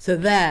 So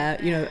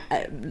there,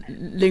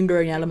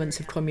 lingering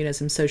elements of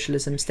communism,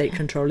 socialism, state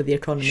control of the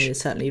economy is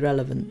certainly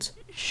relevant.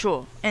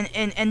 Sure.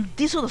 And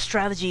this sort of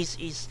strategies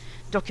is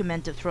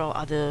documented throughout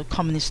other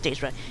communist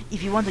states, right?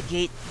 If you want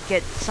to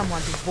get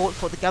someone to vote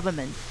for the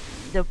government,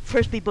 the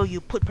first people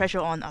you put pressure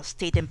on are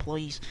state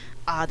employees,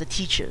 are the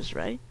teachers,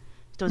 right?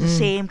 So the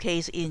same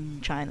case in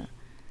China.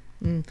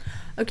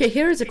 Okay,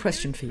 here is a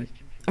question for you.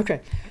 Okay,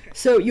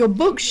 so your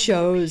book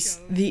shows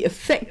the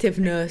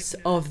effectiveness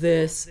of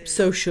this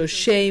social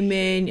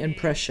shaming and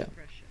pressure.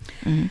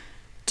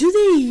 Do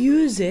they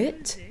use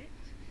it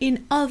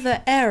in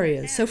other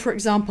areas? So, for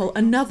example,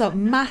 another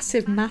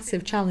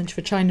massive challenge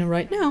for China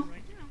right now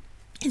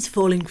is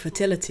falling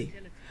fertility.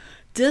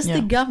 Does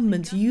the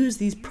government use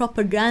these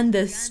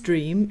propaganda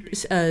schemes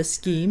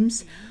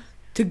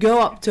to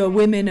go up to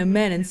women and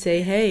men and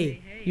say,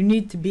 hey, you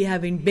need to be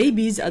having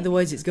babies,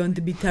 otherwise it's going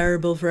to be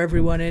terrible for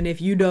everyone, and if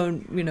you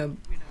don't,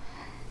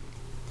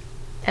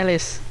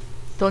 Alice,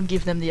 don't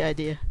give them the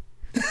idea.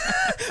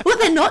 Well,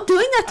 they're not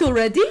doing that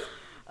already?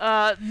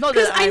 Not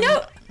because I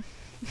know.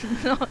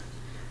 No.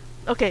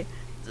 Okay,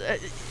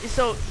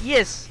 so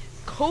yes,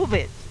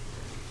 COVID.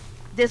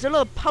 There's a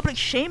lot of public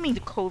shaming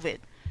to COVID.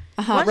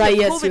 Once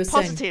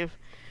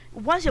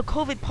you're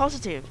COVID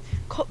positive,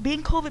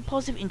 being COVID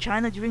positive in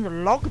China during the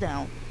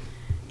lockdown,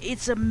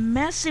 it's a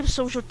massive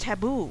social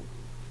taboo.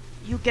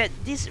 You get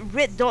this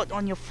red dot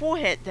on your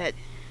forehead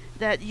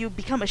that you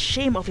become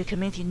ashamed of your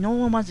community. No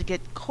one wants to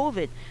get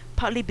COVID,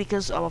 partly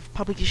because of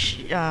public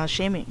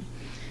shaming.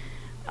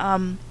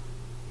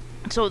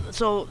 So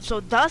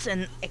that's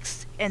an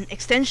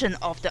extension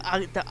of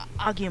the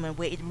argument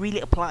where it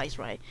really applies,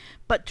 right?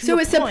 But so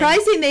it's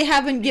surprising they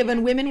haven't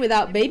given women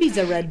without babies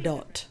a red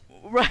dot,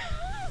 right?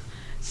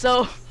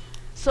 So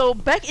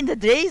back in the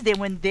days,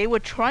 when they were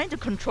trying to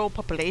control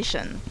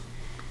population,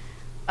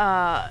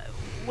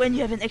 when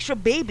you have an extra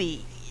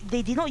baby,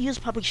 they did not use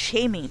public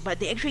shaming, but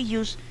they actually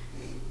use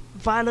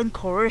violent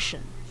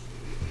coercion,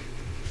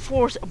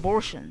 forced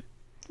abortion.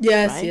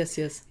 Yes, right?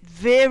 yes.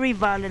 Very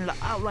violent,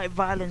 outright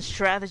violent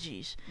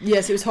strategies.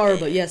 Yes, it was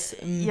horrible. Yes.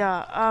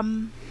 Yeah.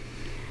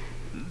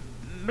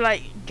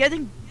 Like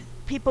getting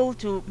people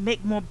to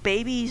make more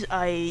babies.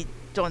 I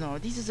don't know.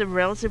 This is a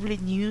relatively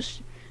new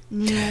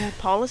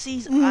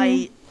policies.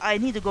 I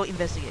need to go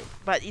investigate.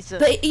 But it's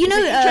an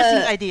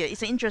interesting idea.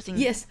 It's an interesting.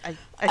 Yes.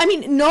 I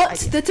mean, not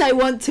idea. That I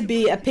want to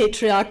be a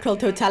patriarchal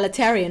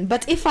totalitarian,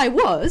 but if I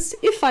was,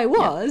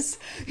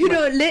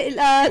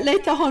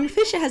 later Hong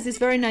Fisher has this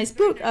very nice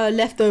book,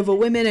 Leftover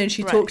Women, and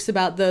she talks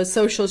about the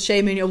social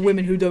shaming of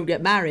women who don't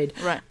get married.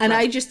 Right. And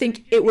I just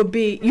think it would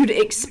be, you'd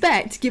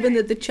expect, given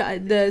that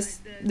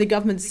the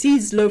government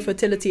sees low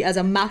fertility as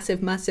a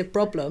massive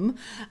problem,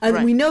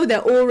 and we know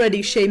they're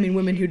already shaming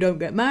women who don't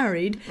get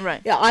married.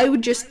 Right. Yeah, I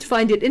would just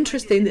find it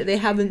interesting that they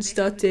haven't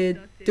started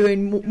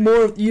doing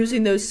more of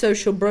using those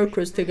social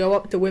brokers to go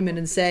up to women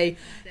and say,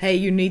 hey,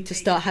 you need to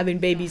start having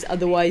babies,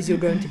 otherwise you're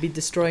going to be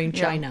destroying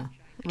China.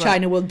 Right.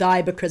 China will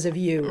die because of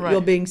you. Right.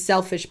 You're being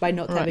selfish by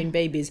not having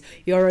babies.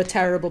 You're a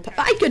terrible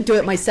I could do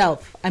it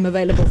myself. I'm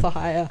available for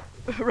hire.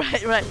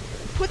 Right.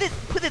 Put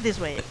it this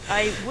way.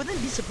 I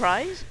wouldn't be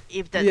surprised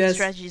if that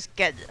strategies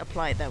get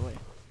applied that way.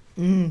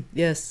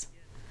 Yes.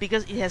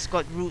 Because it has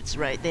got roots,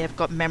 right? They have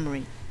got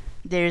memory.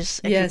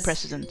 There's actually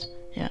precedent.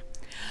 Yeah.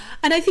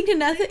 And I think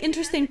another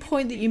interesting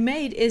point that you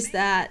made is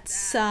that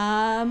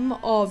some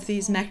of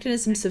these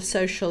mechanisms of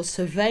social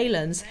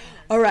surveillance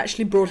are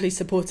actually broadly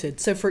supported.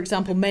 So, for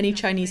example, many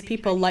Chinese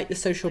people like the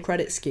social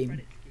credit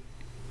scheme.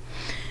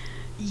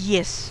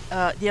 Yes,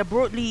 they are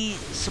broadly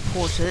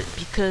supported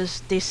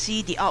because they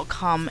see the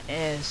outcome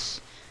as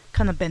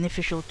kind of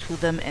beneficial to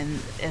them and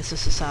as a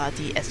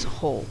society as a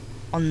whole,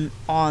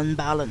 on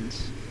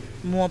balance,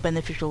 more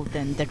beneficial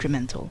than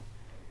detrimental.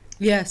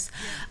 Yes.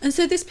 And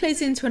so this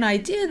plays into an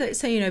idea that,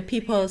 say,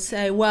 people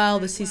say, well,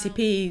 the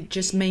CCP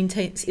just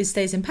it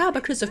stays in power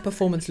because of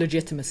performance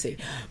legitimacy.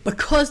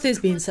 Because there's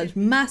been such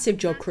massive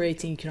job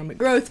creating economic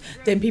growth,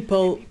 then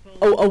people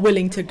are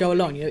willing to go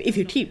along. If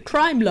you keep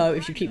crime low,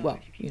 if you keep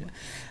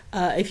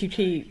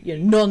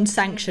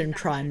non-sanctioned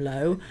crime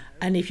low,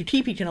 and if you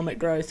keep economic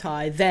growth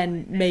high,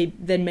 then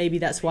maybe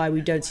that's why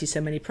we don't see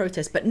so many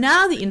protests. But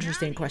now the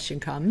interesting question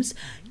comes,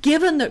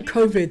 given that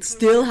COVID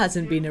still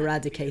hasn't been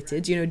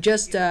eradicated,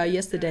 just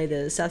yesterday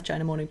the South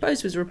China Morning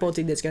Post was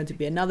reporting there's going to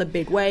be another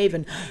big wave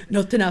and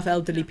not enough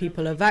elderly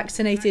people are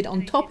vaccinated.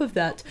 On top of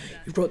that,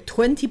 you've got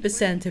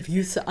 20% of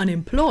youth are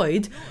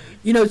unemployed.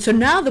 So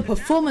now the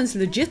performance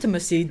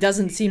legitimacy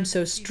doesn't seem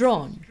so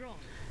strong.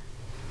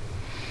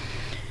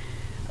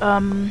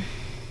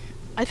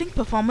 I think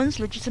performance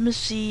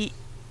legitimacy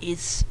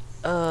is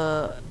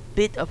a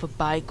bit of a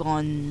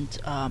bygone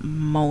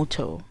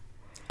motto.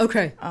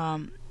 Okay.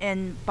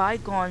 And by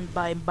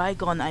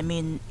bygone, I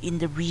mean in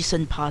the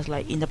recent past,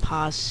 like in the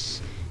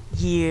past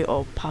year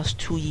or past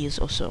 2 years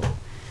or so.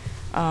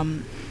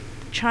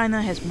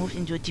 China has moved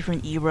into a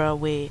different era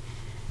where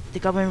the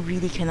government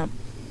really cannot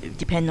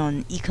depend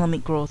on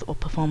economic growth or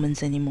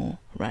performance anymore,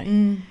 right?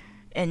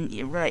 And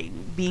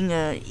being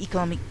an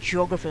economic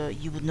geographer,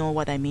 you would know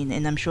what I mean,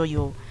 and I'm sure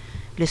your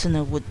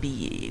listener would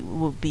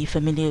be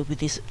familiar with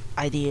this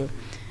idea.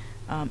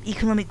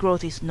 Economic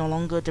growth is no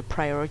longer the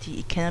priority;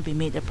 it cannot be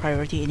made a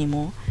priority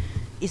anymore.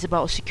 It's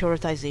about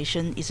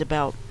securitization. It's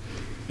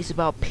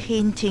about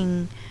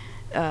painting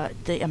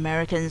the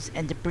Americans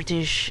and the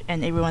British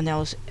and everyone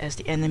else as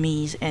the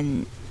enemies,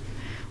 and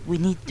we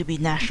need to be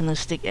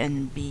nationalistic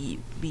and be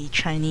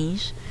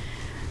Chinese.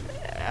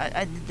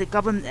 The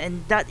government,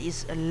 and that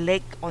is a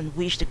leg on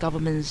which the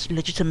government's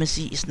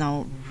legitimacy is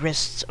now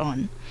rests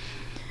on.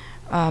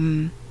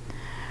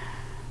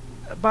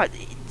 But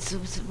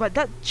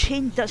that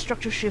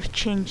structure shift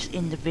changed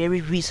in the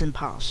very recent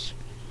past.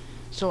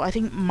 So I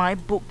think my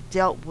book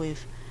dealt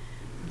with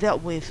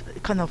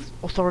kind of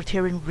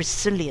authoritarian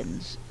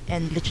resilience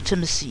and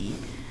legitimacy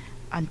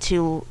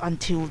until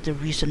the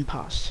recent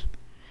past.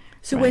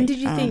 So when did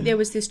you think there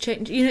was this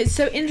change? It's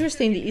so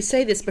interesting that you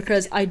say this,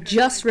 because I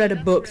just read a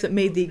book that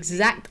made the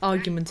exact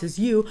argument as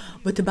you,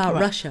 but about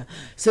Russia.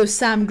 So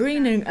Sam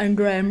Green and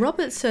Graham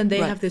Robertson, they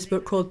have this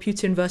book called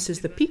Putin versus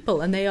the People,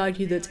 and they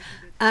argue that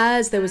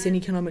as there was an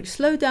economic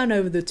slowdown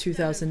over the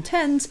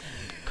 2010s,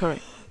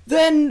 correct,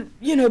 then,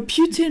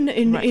 Putin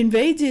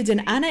invaded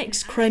and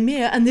annexed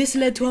Crimea, and this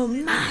led to a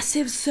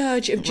massive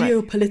surge of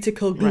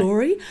geopolitical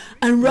glory,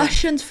 and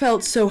Russians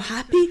felt so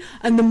happy,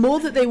 and the more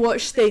that they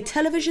watched state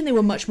television, they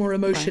were much more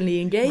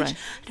emotionally engaged.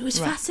 And it was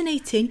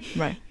fascinating.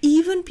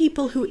 Even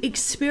people who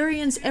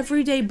experience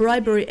everyday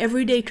bribery,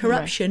 everyday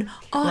corruption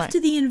after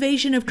the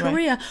invasion of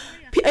Korea,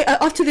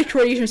 after the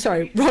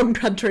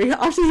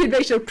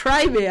invasion of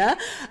Crimea,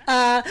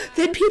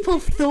 then people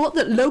thought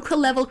that local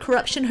level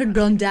corruption had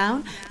gone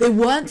down. They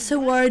weren't so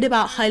worried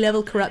about high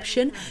level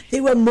corruption. They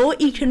were more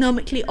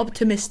economically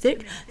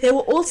optimistic. They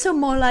were also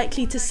more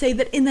likely to say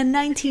that in the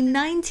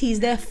 1990s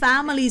their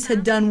families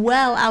had done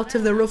well out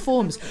of the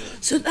reforms.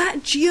 So that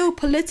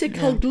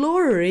geopolitical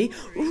glory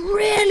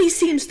really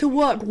seems to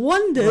work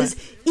wonders,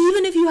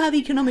 even if you have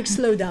economic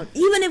slowdown,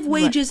 even if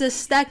wages are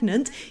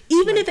stagnant,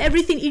 even if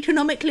everything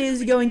economically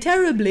is going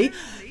terribly.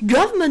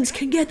 Governments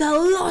can get a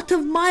lot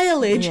of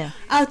mileage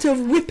out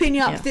of whipping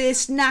up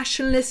this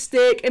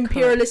nationalistic,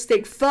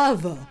 imperialistic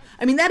fervor.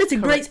 I mean, that is a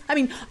great... I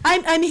mean,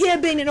 I'm here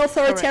being an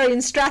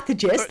authoritarian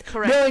strategist,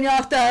 going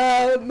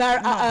after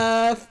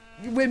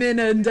women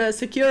and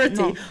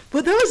security,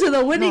 but those are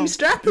the winning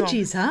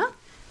strategies, huh?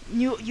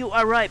 You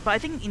are right, but I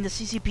think in the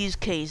CCP's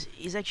case,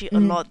 it's actually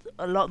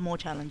a lot more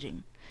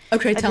challenging.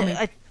 Okay, tell me.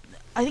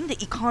 I think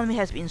the economy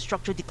has been in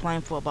structural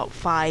decline for about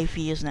 5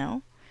 years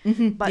now.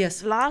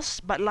 But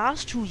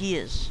last 2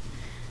 years,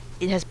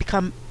 it has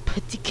become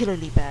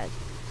particularly bad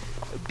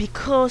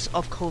because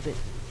of COVID.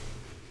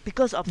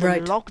 Because of the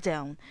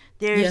lockdown,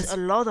 there is a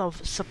lot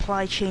of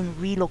supply chain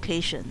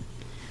relocation.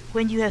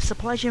 When you have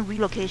supply chain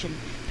relocation,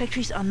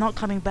 factories are not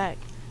coming back.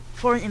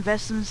 Foreign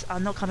investments are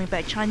not coming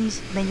back.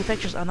 Chinese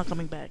manufacturers are not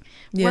coming back.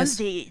 Once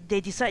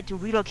they decide to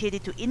relocate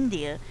it to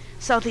India,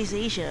 Southeast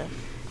Asia,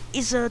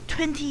 it's a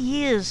 20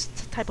 years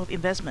type of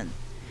investment.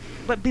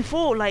 But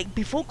before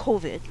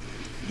COVID,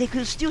 they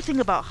could still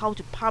think about how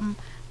to pump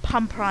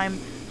prime,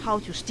 how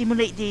to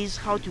stimulate this,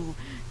 how to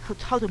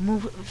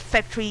move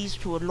factories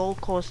to a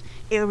low-cost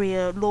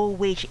area,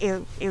 low-wage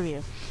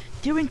area.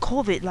 During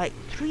COVID,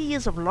 3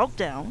 years of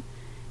lockdown,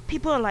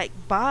 people are like,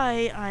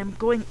 bye, I'm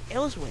going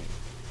elsewhere.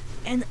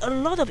 And a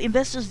lot of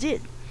investors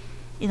did.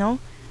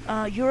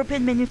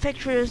 European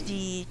manufacturers,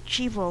 the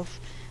chief of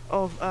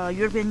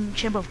European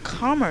Chamber of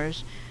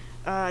Commerce,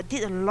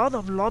 did a lot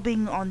of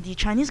lobbying on the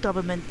Chinese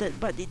government,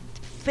 but it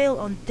fell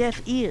on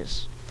deaf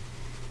ears.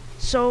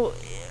 So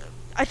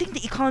I think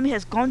the economy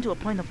has gone to a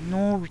point of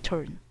no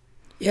return.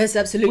 Yes,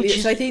 absolutely.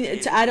 So I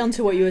think to add on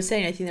to what you were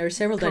saying, I think there are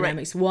several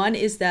dynamics. One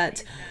is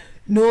that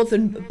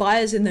northern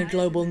buyers in the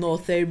global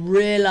north, they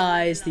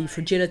realize the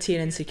fragility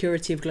and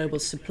insecurity of global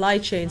supply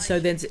chains. So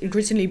there's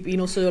increasingly been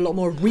also a lot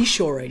more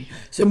reshoring.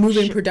 So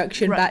moving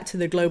production back to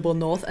the global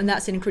north, and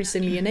that's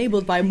increasingly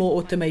enabled by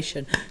more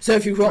automation. So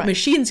if you've got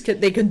machines,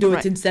 they can do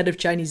it instead of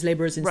Chinese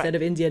laborers, instead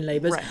of Indian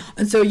laborers.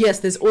 And so yes,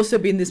 there's also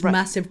been this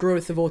massive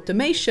growth of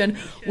automation,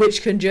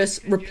 which can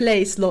just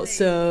replace lots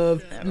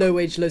of low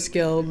wage, low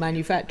skill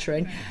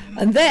manufacturing.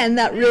 And then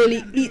that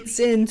really eats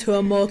into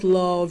a model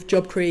of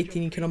job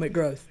creating economic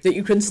growth, that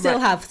you can still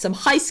have some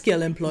high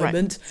skill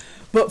employment,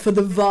 but for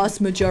the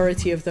vast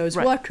majority of those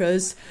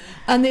workers.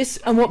 And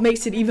what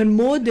makes it even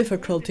more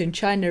difficult in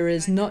China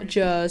is not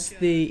just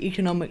the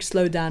economic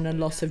slowdown and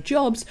loss of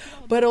jobs,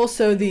 but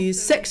also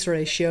these sex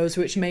ratios,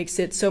 which makes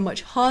it so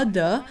much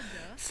harder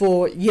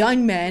for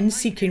young men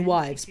seeking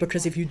wives,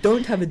 because if you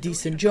don't have a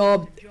decent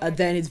job,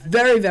 then it's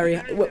very, very,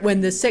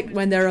 when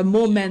there are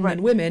more men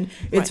than women,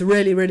 it's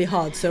really, really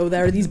hard. So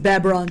there are these bare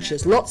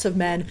branches, lots of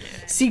men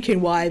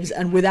seeking wives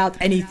and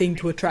without anything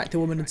to attract a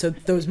woman, and so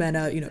those men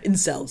are,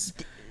 incels.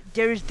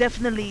 There's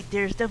definitely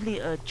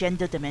a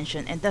gender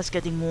dimension, and that's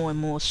getting more and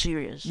more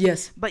serious.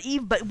 Yes. But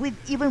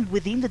even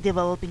within the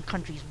developing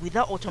countries,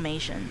 without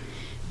automation,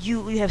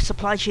 you have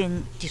supply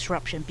chain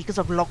disruption because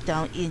of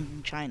lockdown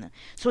in China.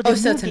 So they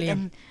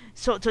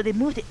so they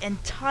moved the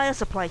entire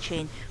supply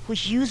chain,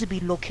 which used to be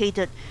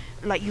located,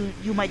 like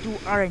you might do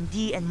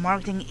R&D and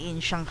marketing in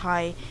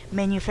Shanghai,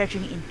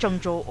 manufacturing in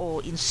Zhengzhou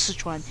or in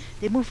Sichuan.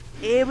 They moved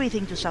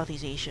everything to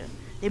Southeast Asia.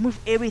 They moved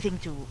everything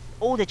to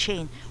all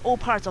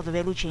parts of the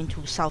value chain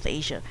to South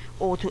Asia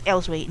or to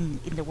elsewhere in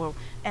the world.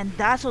 And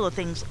that sort of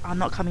things are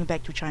not coming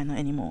back to China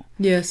anymore.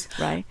 Yes.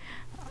 Right?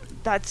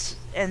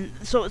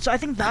 So I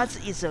think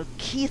that is a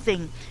key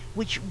thing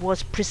which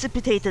was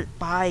precipitated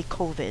by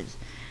COVID.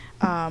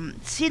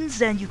 Since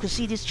then, you could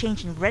see this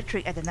change in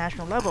rhetoric at the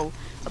national level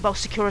about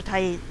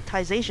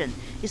securitization.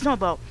 It's not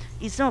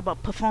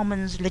about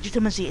performance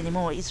legitimacy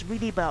anymore. It's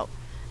really about,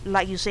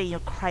 like you say,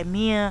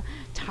 Crimea,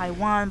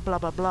 Taiwan, blah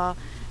blah blah.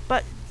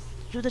 But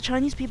do the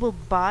Chinese people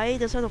buy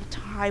the sort of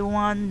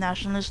Taiwan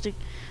nationalistic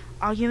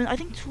argument? I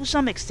think to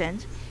some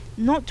extent,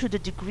 not to the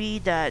degree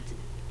that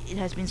it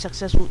has been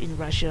successful in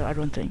Russia, I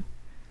don't think.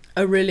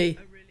 Oh, really?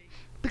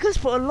 Because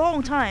for a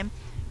long time,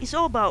 it's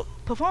all about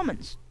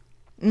performance.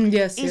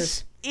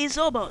 Yes. It's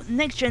all about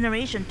next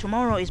generation.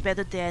 Tomorrow is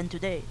better than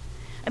today.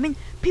 I mean,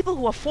 people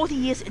who are 40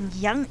 years and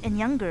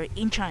younger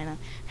in China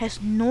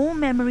has no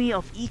memory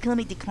of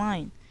economic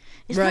decline.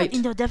 It's not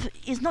in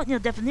their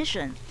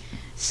definition.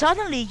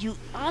 Suddenly, you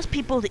ask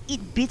people to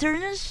eat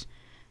bitterness,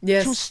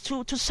 to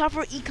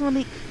suffer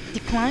economic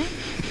decline.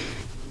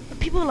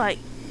 People are like,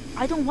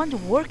 I don't want to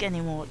work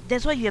anymore.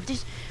 That's why you have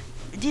this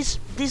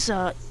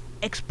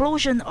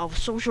explosion of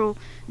social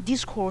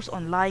discourse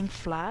on lying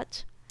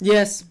flat.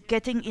 Yes.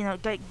 Getting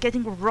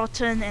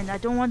rotten, and I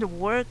don't want to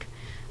work.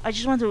 I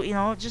just want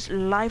to just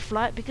lie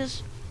flat,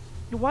 because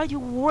why do you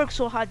work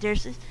so hard?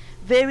 There's this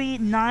very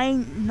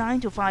 9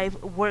 to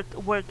 5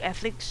 work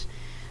ethics.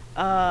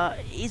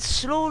 It's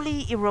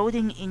slowly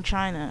eroding in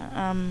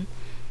China.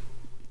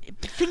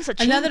 Things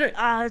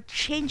are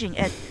changing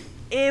at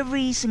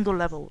every single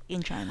level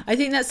in China. I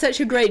think that's such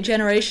a great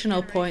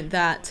generational point,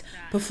 that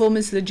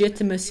performance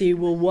legitimacy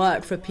will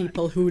work for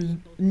people who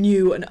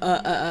knew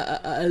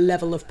a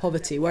level of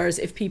poverty, whereas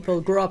if people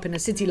grew up in a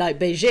city like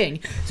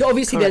Beijing, so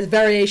obviously there's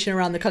variation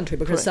around the country,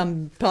 because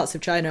some parts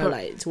of China,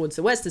 like towards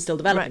the west, are still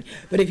developing.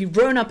 But if you've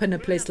grown up in a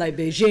place like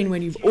Beijing,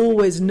 when you've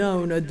always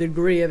known a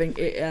degree of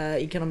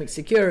economic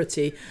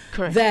security,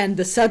 then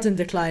the sudden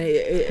decline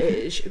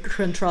it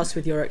contrasts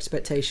with your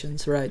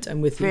expectations, right?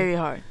 I'm with you. Very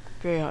hard.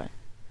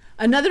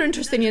 Another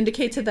interesting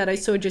indicator that I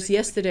saw just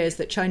yesterday is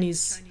that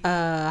Chinese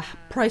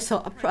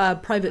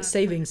private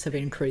savings have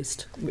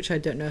increased, which I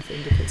don't know if it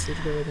indicates a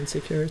degree of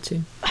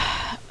insecurity.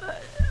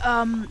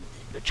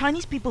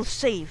 Chinese people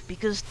save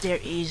because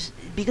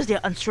they're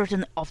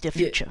uncertain of their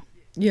future.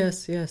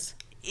 Yes.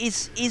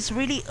 It's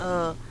really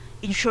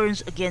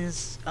insurance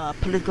against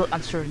political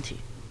uncertainty.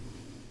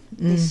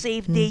 They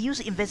save. They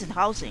used to invest in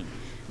housing.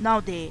 Now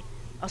they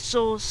are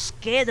so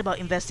scared about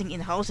investing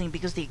in housing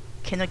because they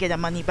cannot get their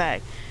money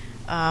back.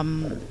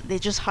 They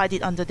just hide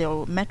it under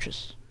their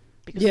mattress,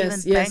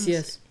 because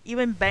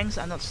even banks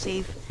are not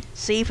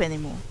safe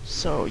anymore.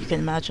 So you can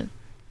imagine.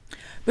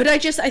 But I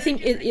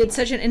think it's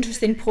such an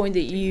interesting point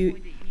that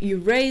you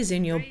raise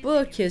in your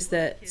book, is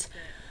that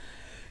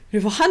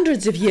for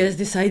hundreds of years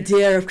this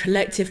idea of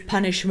collective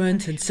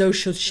punishment and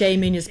social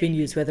shaming has been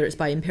used, whether it's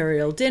by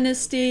imperial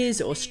dynasties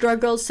or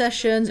struggle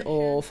sessions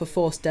or for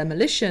forced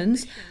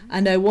demolitions.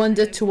 And I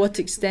wonder to what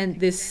extent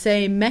this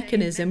same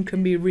mechanism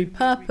can be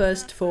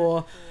repurposed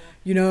for,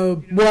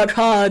 work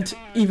hard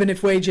even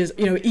if wages,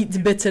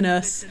 eat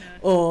bitterness,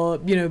 or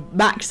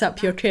max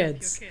up your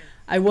kids.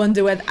 I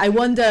wonder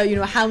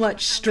how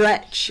much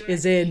stretch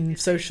is in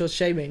social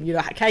shaming.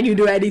 Can you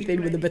do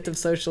anything with a bit of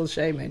social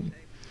shaming?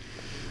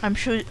 I'm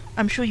sure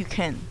you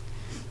can.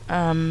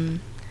 I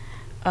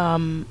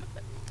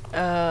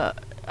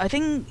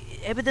think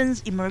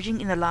evidence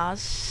emerging in the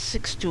last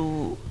 6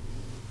 to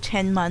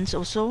 10 months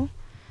or so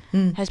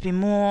has been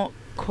more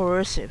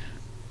coercive.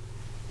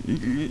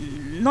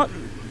 Not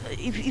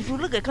if you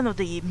look at kind of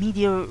the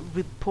media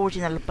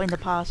reporting in the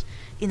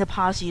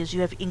past years,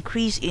 you have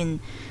increase in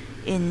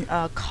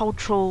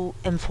cultural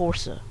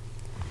enforcer,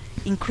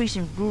 increase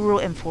in rural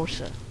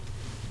enforcer.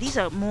 These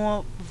are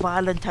more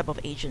violent type of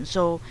agents.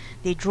 So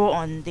they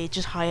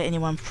just hire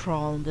anyone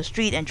from the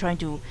street and trying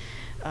to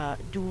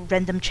do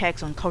random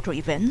checks on cultural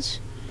events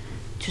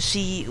to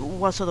see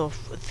what sort of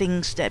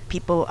things that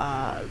people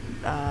are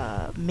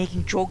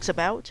making jokes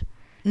about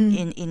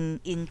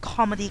in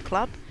comedy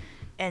club,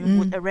 and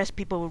would arrest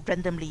people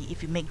randomly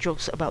if you make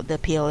jokes about the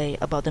PLA,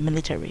 about the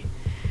military.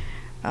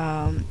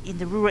 In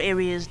the rural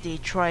areas,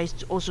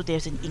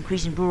 there's an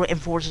increase in rural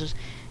enforcers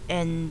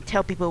and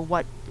tell people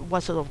what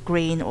sort of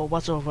grain or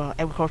what sort of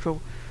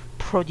agricultural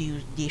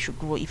produce they should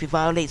grow. If you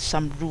violate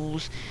some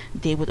rules,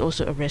 they would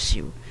also arrest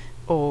you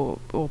or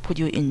put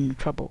you in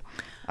trouble.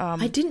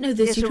 I didn't know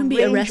this. You can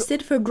be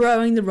arrested for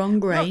growing the wrong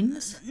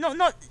grains. No,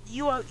 not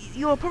you are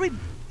probably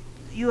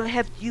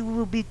you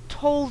will be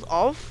told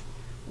off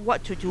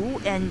what to do,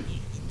 and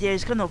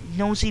there's kind of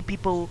nosy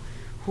people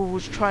who will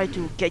try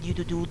to get you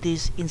to do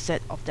this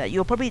instead of that.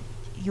 You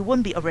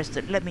won't be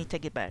arrested. Let me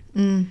take it back.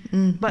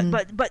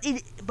 But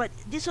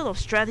this sort of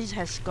strategy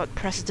has got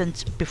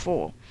precedence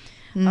before.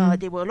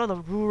 There were a lot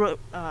of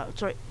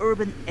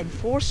urban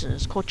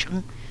enforcers called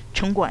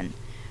chengguan,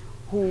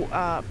 who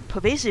are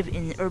pervasive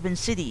in urban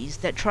cities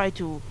that try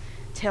to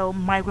tell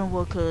migrant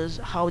workers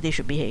how they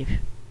should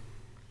behave.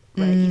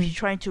 Right? If you're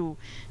trying to,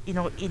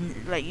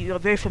 you're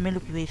very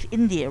familiar with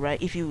India,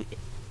 right? If you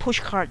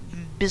push cart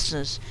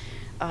business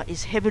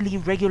is heavily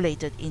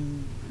regulated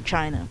in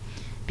China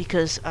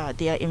because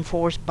they are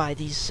enforced by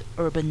these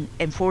urban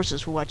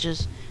enforcers who are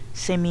just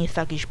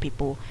semi-thuggish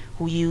people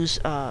who use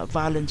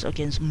violence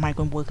against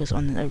migrant workers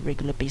on a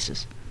regular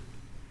basis.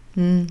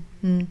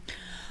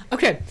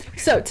 Okay,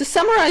 so to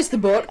summarize the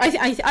book,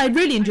 I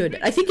really enjoyed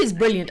it. I think it's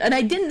brilliant. And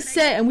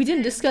we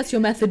didn't discuss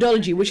your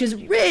methodology, which is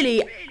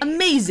really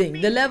amazing.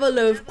 The level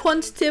of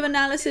quantitative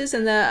analysis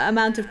and the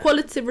amount of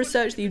qualitative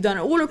research that you've done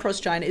all across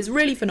China is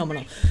really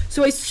phenomenal.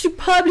 So I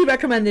superbly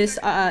recommend this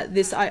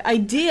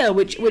idea,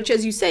 which,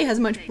 as you say, has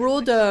much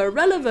broader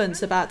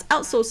relevance about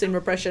outsourcing,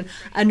 repression,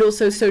 and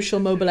also social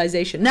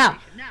mobilization. Now,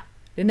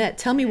 Lynette,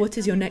 tell me, what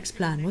is your next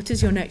plan? What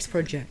is your next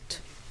project?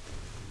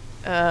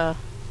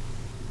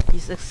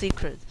 It's a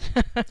secret.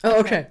 Oh,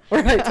 okay.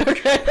 All right.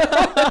 Okay.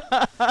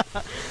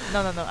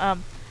 No.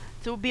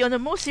 To be on a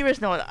more serious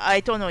note,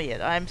 I don't know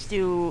yet. I'm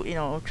still,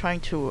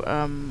 trying to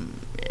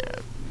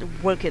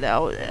work it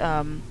out.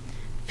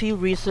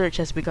 Field research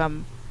has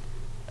become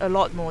a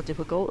lot more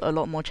difficult, a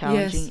lot more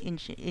challenging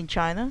in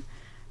China.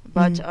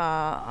 But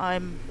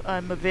I'm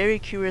a very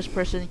curious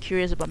person,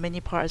 curious about many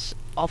parts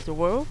of the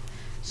world.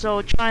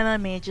 So China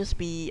may just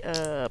be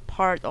a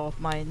part of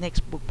my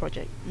next book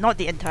project, not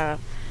the entire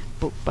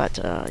book, but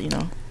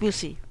we'll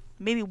see.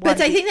 Maybe one. But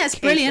I think that's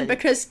brilliant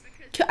because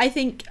I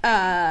think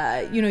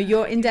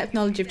your in-depth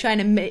knowledge of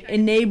China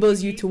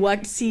enables you to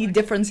see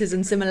differences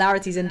and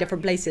similarities in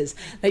different places,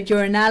 like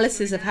your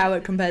analysis of how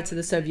it compared to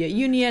the Soviet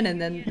Union,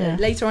 and then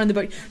later on in the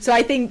book. So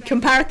I think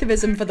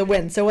comparativism for the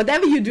win. So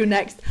whatever you do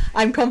next,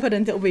 I'm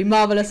confident it will be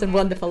marvelous and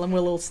wonderful, and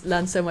we'll all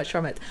learn so much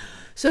from it.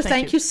 So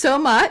thank you so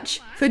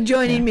much for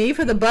joining me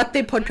for the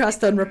birthday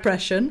podcast on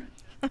repression.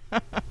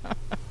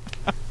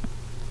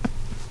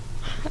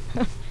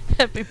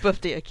 Happy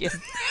birthday again.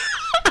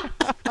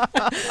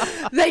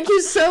 Thank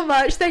you so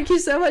much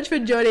for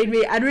joining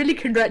me, and really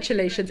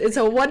congratulations. It's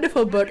a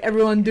wonderful book.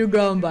 Everyone do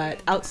go and buy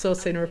it.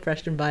 Outsourcing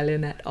Repression by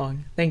Lynette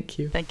Ong. Thank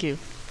you. Thank you.